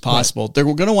 which is always possible, they're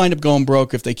going to wind up going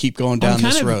broke if they keep going down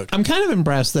this road. I'm kind of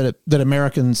impressed that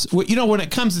Americans, when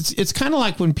it comes, it's kind of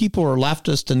like when people are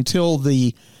leftist until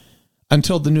the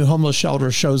new homeless shelter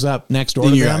shows up next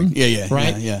door to them.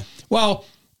 Yeah. Well,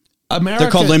 they're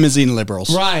called limousine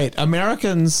liberals. Right.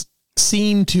 Americans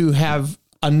seem to have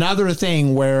another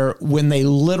thing where when they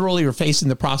literally are facing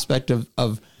the prospect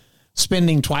of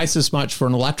spending twice as much for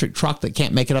an electric truck that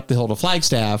can't make it up the hill to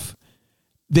Flagstaff,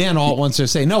 then all at once they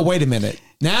say, no, wait a minute.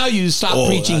 Now you stop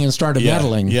preaching and start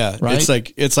meddling. Yeah. Right?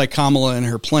 It's like Kamala and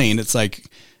her plane. It's like,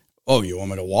 oh, you want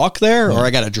me to walk there or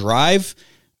I got to drive?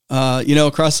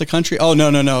 Across the country. Oh,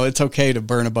 no. It's okay to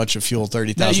burn a bunch of fuel,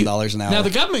 $30,000 an hour. Now, the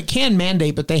government can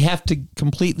mandate, but they have to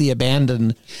completely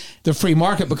abandon the free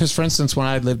market because, for instance, when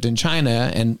I lived in China,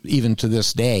 and even to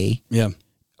this day,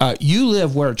 you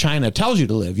live where China tells you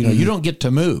to live. You don't get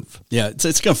to move. Yeah,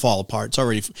 it's going to fall apart.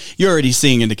 You're already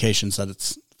seeing indications that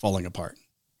it's falling apart.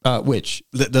 Which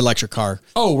the electric car?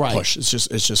 Oh, right. Push. It's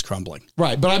just crumbling.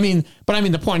 Right, but I mean,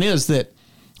 the point is that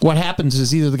what happens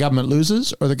is either the government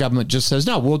loses or the government just says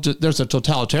no. There's a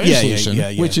totalitarian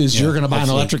solution, which is you're going to buy an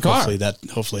electric car.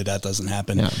 Hopefully that doesn't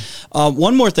happen. Yeah.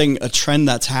 One more thing, a trend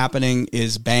that's happening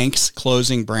is banks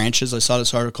closing branches. I saw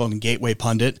this article in Gateway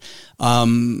Pundit.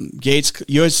 Gaetz,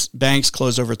 U.S. banks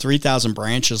closed over 3,000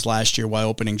 branches last year while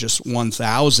opening just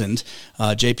 1,000.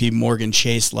 J.P. Morgan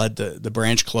Chase led the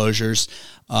branch closures.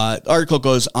 The article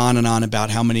goes on and on about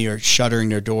how many are shuttering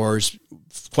their doors.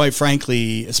 Quite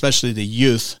frankly, especially the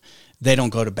youth, they don't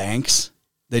go to banks.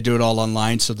 They do it all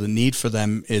online, so the need for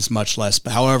them is much less.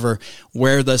 However,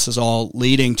 where this is all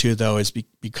leading to, though, is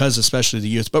because especially the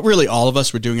youth, but really all of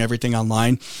us, we're doing everything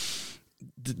online.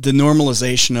 The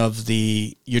normalization of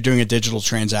you're doing a digital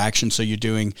transaction, so you're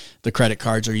doing the credit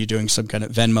cards or you're doing some kind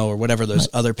of Venmo or whatever those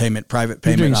other private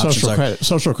payment options are.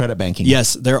 Social credit banking.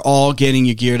 Yes, they're all getting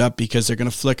you geared up because they're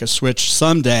going to flick a switch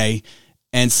someday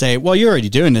and say, well, you're already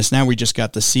doing this. Now we just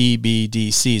got the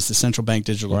CBDCs, the central bank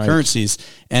digital currencies,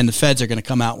 and the feds are going to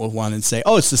come out with one and say,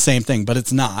 oh, it's the same thing, but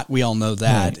it's not. We all know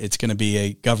that. Right. It's going to be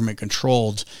a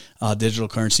government-controlled digital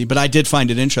currency. But I did find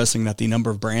it interesting that the number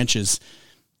of branches,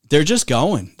 they're just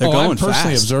going. They're going fast. I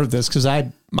personally observed this because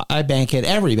I bank at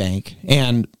every bank,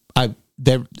 and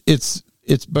it's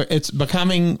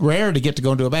becoming rare to get to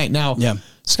go into a bank. Now,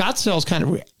 Scottsdale's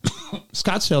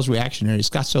Scottsdale's reactionary.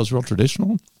 Scottsdale's real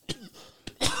traditional.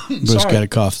 Bruce got a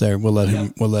cough there. We'll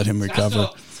let him recover.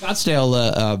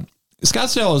 Scottsdale is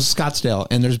Scottsdale,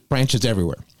 and there's branches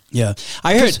everywhere. Yeah,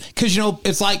 I heard because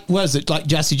it's like like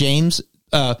Jesse James.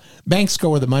 Banks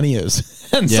go where the money is,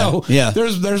 and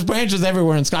there's branches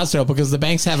everywhere in Scottsdale because the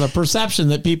banks have a perception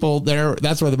that people there,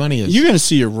 that's where the money is. You're going to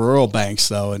see your rural banks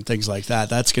though and things like that.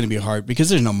 That's going to be hard because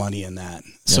there's no money in that.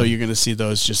 So you're going to see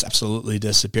those just absolutely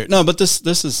disappear. No, but this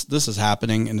is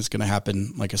happening, and it's going to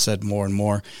happen, like I said, more and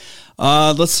more.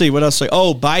 Let's see what else.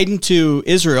 Biden to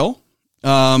Israel.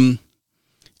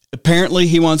 Apparently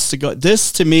he wants to go.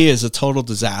 This to me is a total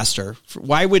disaster.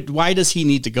 Why does he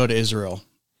need to go to Israel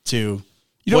to?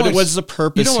 What's the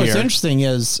purpose here? What's interesting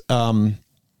is that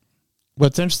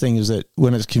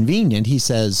when it's convenient, he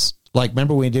says, like,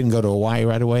 remember when he didn't go to Hawaii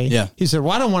right away? Yeah. He said,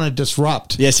 well, I don't want to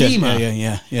disrupt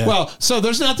FEMA. Yeah. Well, so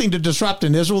there's nothing to disrupt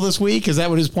in Israel this week? Is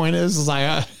that what his point is? It's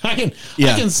like, I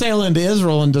can sail into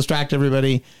Israel and distract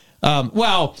everybody.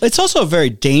 It's also a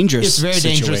very dangerous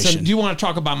dangerous. And do you want to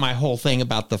talk about my whole thing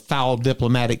about the foul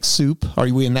diplomatic soup? Are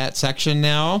we in that section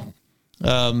now?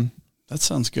 That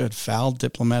sounds good. Foul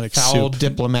diplomatic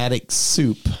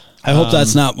soup. I hope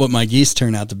that's not what my geese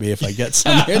turn out to be if I get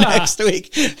some here next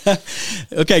week.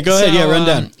 Okay, go ahead. Run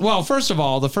down. Well, first of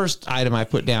all, the first item I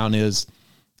put down is,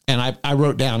 and I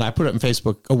wrote down, I put it on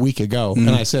Facebook a week ago, and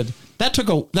I said, that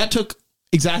took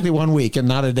exactly 1 week and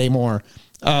not a day more.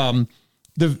 The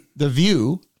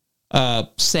View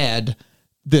said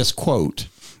this quote.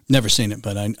 Never seen it,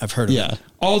 but I've heard of it.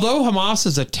 Although Hamas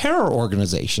is a terror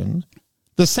organization,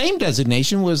 the same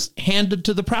designation was handed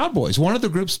to the Proud Boys, one of the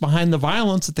groups behind the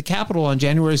violence at the Capitol on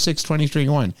January 6,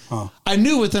 2021. I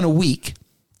knew within a week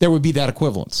there would be that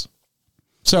equivalence.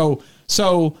 So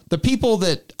the people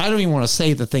that, I don't even want to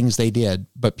say the things they did,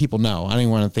 but people know. I don't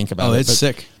even want to think about it. It's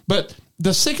sick. But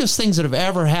the sickest things that have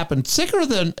ever happened, sick as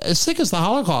the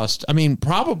Holocaust. I mean,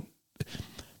 probably,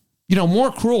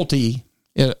 more cruelty.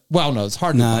 Well, no, it's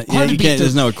hard to beat.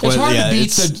 There's no equivalent. It's hard to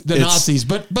beat the Nazis,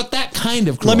 but that kind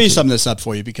of cruelty. Let me sum this up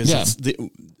for you because it's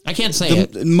I can't say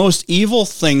it. The most evil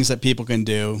things that people can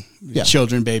do,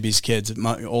 children, babies, kids,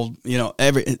 old,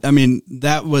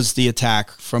 that was the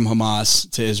attack from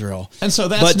Hamas to Israel. And so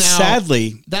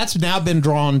sadly, that's now been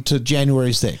drawn to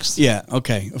January 6th. Yeah.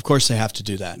 Okay. Of course they have to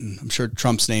do that. And I'm sure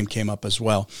Trump's name came up as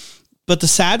well. But the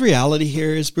sad reality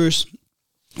here is, Bruce,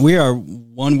 we are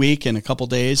 1 week and a couple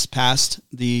days past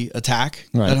the attack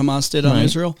that Hamas did on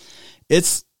Israel.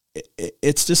 It's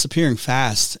disappearing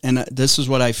fast, and this is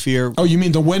what I fear. Oh, you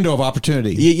mean the window of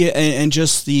opportunity? Yeah, and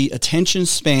just the attention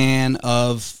span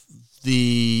of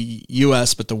the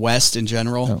U.S., but the West in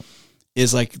general,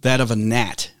 is like that of a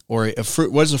gnat or a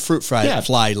fruit. What does a fruit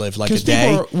fly live, like a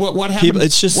day? What happened?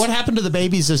 What happened to the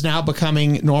babies is now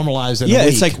becoming normalized.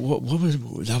 It's like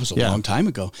that was a long time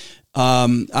ago.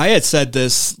 I had said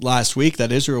this last week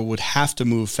that Israel would have to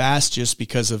move fast just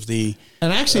because of the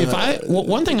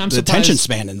one thing I'm surprised, attention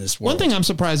span in this world. One thing I'm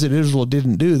surprised that Israel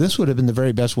didn't do. This would have been the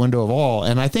very best window of all.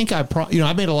 And I think I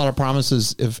made a lot of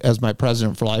promises as my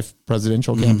President for Life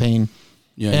presidential campaign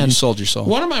Yeah, and you sold your soul.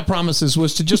 One of my promises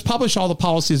was to just publish all the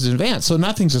policies in advance, so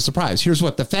nothing's a surprise. Here's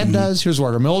what the Fed does. Here's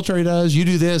what our military does. You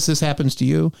do this. This happens to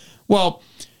you. Well,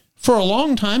 for a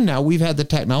long time now, we've had the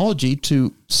technology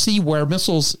to see where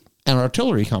missiles and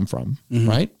artillery come from,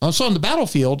 right? So on the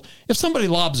battlefield, if somebody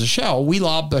lobs a shell, we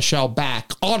lob the shell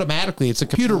back automatically. It's a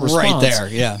computer response. Right there,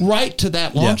 yeah. Right to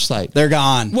that launch site. They're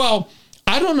gone. Well,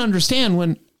 I don't understand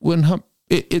when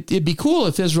it'd be cool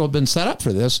if Israel had been set up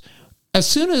for this. As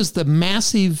soon as the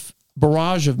massive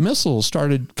barrage of missiles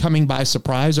started coming by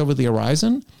surprise over the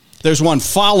horizon, there's one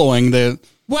following the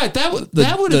right. That would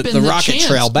have been the rocket chance,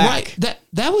 trail back. Right,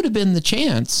 that would have been the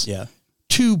chance. Yeah.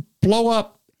 To blow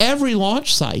up every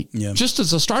launch site just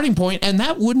as a starting point, and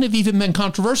that wouldn't have even been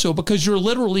controversial because you're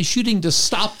literally shooting to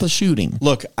stop the shooting.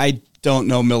 Look, I don't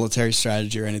know military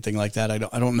strategy or anything like that. I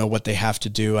don't know what they have to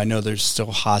do. I know there's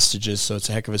still hostages, so it's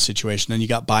a heck of a situation. And you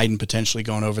got Biden potentially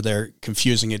going over there,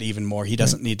 confusing it even more. He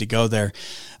doesn't need to go there.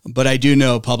 But I do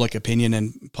know public opinion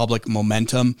and public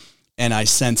momentum, and I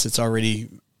sense it's already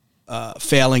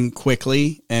failing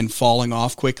quickly and falling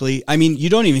off quickly. I mean, you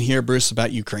don't even hear, Bruce,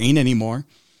 about Ukraine anymore.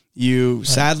 You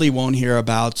sadly won't hear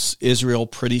about Israel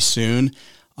pretty soon.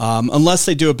 Unless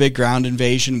they do a big ground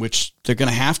invasion, which they're going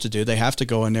to have to do. They have to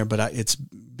go in there, but it's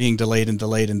being delayed and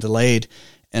delayed and delayed.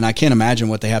 And I can't imagine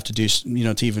what they have to do,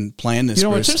 to even plan this.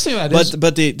 What's interesting about it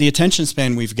but the attention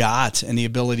span we've got and the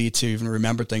ability to even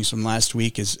remember things from last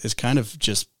week is kind of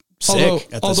just sick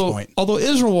at this point. Although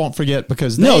Israel won't forget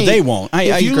because they won't. I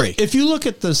agree. If you look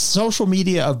at the social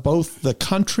media of both the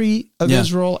country of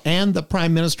Israel and the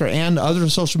prime minister and other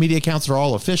social media accounts that are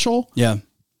all official,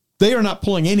 they are not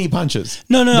pulling any punches.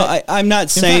 No. I'm not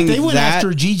saying they went that.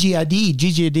 after Gigi Hadid.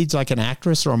 Gigi Hadid's like an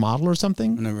actress or a model or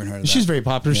something. I've never heard of that. She's very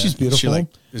popular. Yeah. She's beautiful.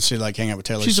 Is she like hanging out with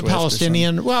Taylor She's Swift? A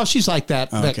Palestinian. Well, she's like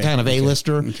that kind of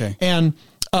A-lister. Okay. And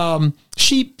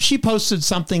she posted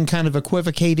something kind of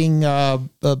equivocating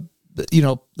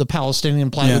the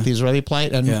Palestinian plight with the Israeli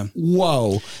plight, and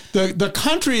whoa, the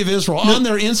country of Israel on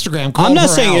their Instagram. I'm not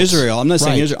saying out. Israel. I'm not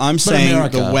saying Israel. I'm saying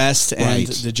America. The West and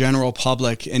the general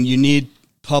public, and you need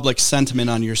public sentiment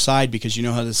on your side because you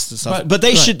know how this stuff. But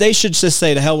they should just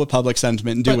say to hell with public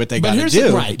sentiment and do what they got to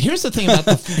do. Here's the thing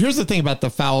about the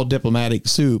foul diplomatic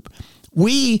soup.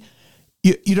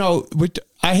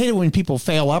 I hate it when people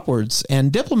fail upwards,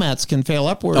 and diplomats can fail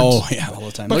upwards. Oh yeah, all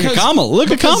the time. Look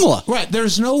at Kamala. Right.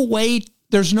 There's no way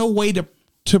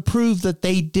to prove that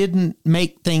they didn't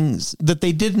make things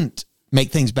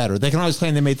better. They can always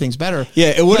claim they made things better.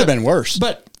 Yeah, it would have been worse.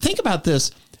 But think about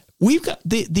this. We've got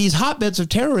these hotbeds of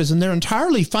terrorism. They're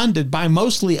entirely funded by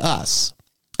mostly us.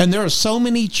 And there are so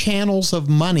many channels of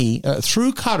money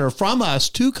through Qatar, from us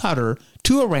to Qatar,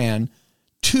 to Iran,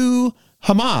 to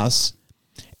Hamas.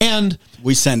 And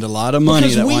we send a lot of money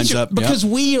that winds up. Because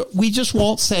we just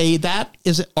won't say that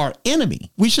is our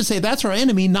enemy. We should say that's our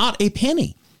enemy, not a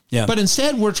penny. Yeah. But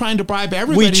instead, we're trying to bribe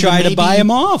everybody. We try to buy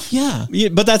them off. Yeah.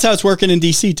 But that's how it's working in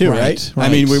D.C. too, right? I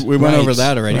mean, we went over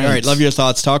that already. All right. Love your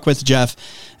thoughts. Talk with Jeff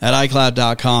at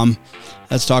iCloud.com.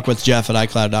 Let's talk with Jeff at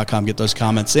iCloud.com. Get those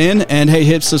comments in. And hey,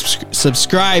 hit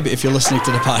subscribe if you're listening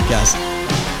to the podcast.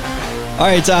 All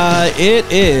right. It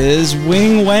is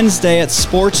Wing Wednesday at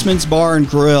Sportsman's Bar and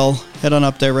Grill. Head on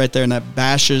up there, right there in that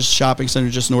Bash's Shopping Center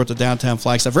just north of downtown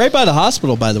Flagstaff. Right by the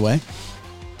hospital, by the way,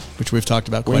 which we've talked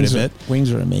about quite a bit.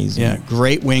 Wings are amazing. Yeah,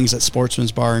 great wings at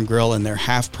Sportsman's Bar and Grill, and they're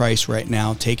half price right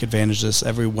now. Take advantage of this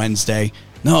every Wednesday.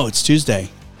 No, it's Tuesday.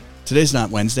 Today's not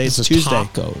Wednesday. It's Tuesday.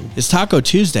 Taco. It's Taco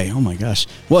Tuesday. Oh, my gosh.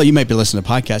 Well, you might be listening to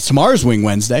podcasts. Tomorrow's Wing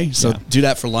Wednesday, so do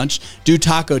that for lunch. Do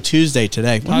Taco Tuesday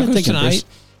today. What am I thinking, Bruce?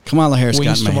 Kamala Harris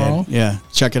got in my head. Yeah,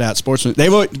 check it out. Sportsman.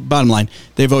 Bottom line,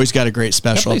 they've always got a great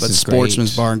special, but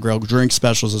Sportsman's Bar and Grill, drink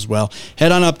specials as well.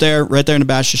 Head on up there, right there in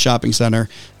the Bashas Shopping Center,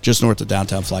 just north of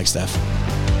downtown Flagstaff.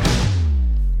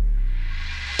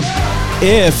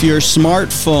 If your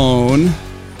smartphone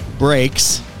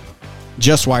breaks,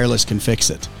 Just Wireless can fix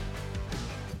it.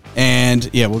 And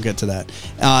yeah, we'll get to that.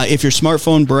 If your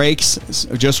smartphone breaks,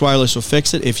 Just Wireless will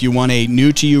fix it. If you want a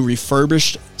new to you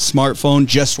refurbished smartphone,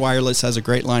 Just Wireless has a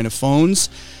great line of phones.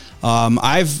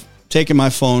 I've taken my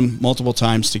phone multiple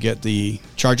times to get the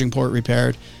charging port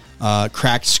repaired,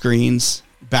 cracked screens,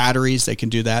 batteries. They can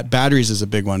do that. Batteries is a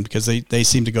big one because they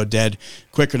seem to go dead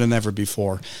quicker than ever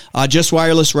before. Just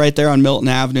Wireless right there on Milton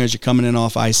Avenue as you're coming in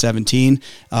off I-17.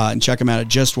 And check them out at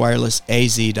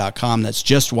justwirelessaz.com. That's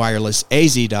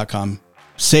justwirelessaz.com.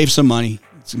 Save some money.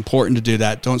 It's important to do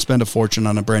that. Don't spend a fortune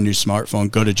on a brand new smartphone.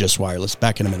 Go to Just Wireless.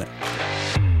 Back in a minute.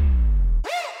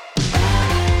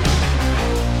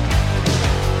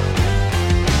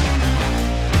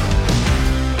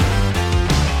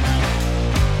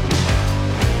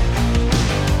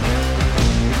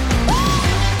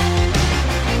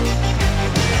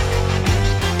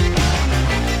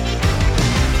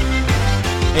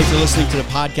 listening to the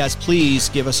podcast, please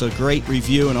give us a great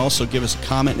review and also give us a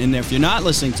comment in there. If you're not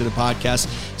listening to the podcast,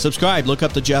 subscribe. Look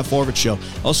up the Jeff Orvich Show.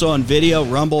 Also on video,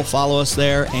 Rumble, follow us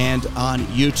there, and on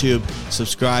YouTube,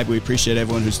 subscribe. We appreciate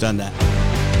everyone who's done that.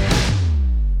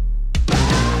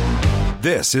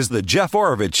 This is the Jeff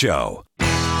Orvich Show.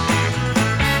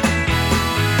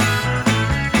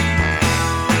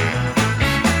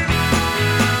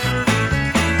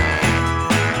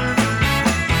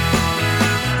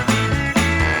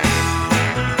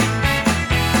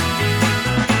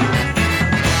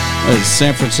 Is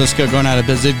San Francisco going out of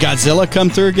business? Did Godzilla come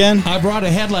through again? I brought a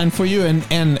headline for you,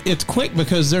 and it's quick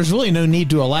because there's really no need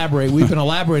to elaborate. We've been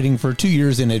elaborating for 2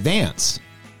 years in advance.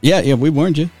 Yeah, we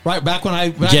warned you. Right, back when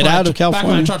I California. Back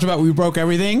when I talked about we broke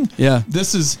everything. Yeah,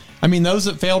 this is. I mean, those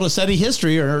that fail to study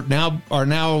history are now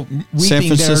reaping San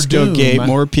Francisco their doom. Gate.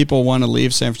 More people want to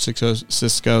leave San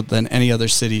Francisco than any other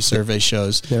city. Survey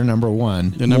shows they're number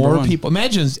one. More people.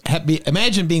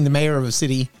 Imagine being the mayor of a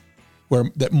city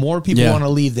that more people want to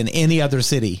leave than any other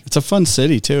city. It's a fun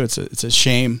city too. It's a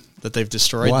shame that they've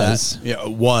destroyed that. Yeah,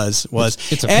 it was.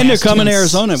 It's and they're coming to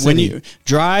Arizona. City. When you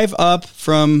drive up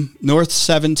from North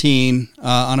 17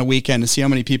 on a weekend to see how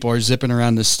many people are zipping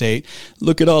around the state,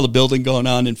 look at all the building going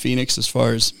on in Phoenix as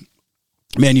far as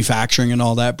manufacturing and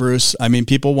all that, Bruce. I mean,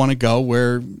 people want to go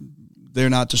where they're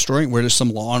not destroying, where there's some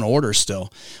law and order still.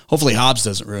 Hopefully Hobbs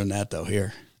doesn't ruin that though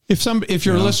here. If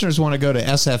your listeners want to go to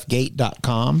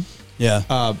sfgate.com,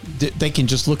 they can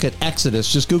just look at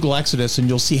Exodus. Just Google Exodus, and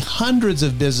you'll see hundreds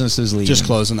of businesses leaving. Just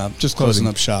closing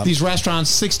up shop. These restaurants,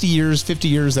 60 years, 50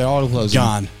 years, they're all closing.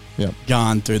 Gone. Yep.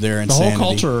 Gone through their insanity. The whole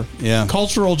culture. Yeah.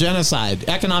 Cultural genocide.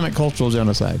 Economic cultural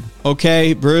genocide.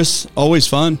 Okay, Bruce, always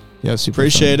fun. Yeah, super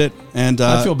appreciate fun. it. And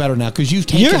I feel better now because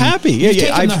you're happy. You've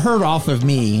taken the hurt off of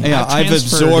me. Yeah, I've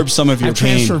absorbed some of your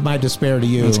pain. I've transferred my despair to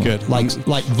you. That's good.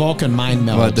 Like Vulcan mind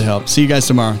meld. Glad to help. See you guys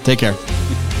tomorrow. Take care.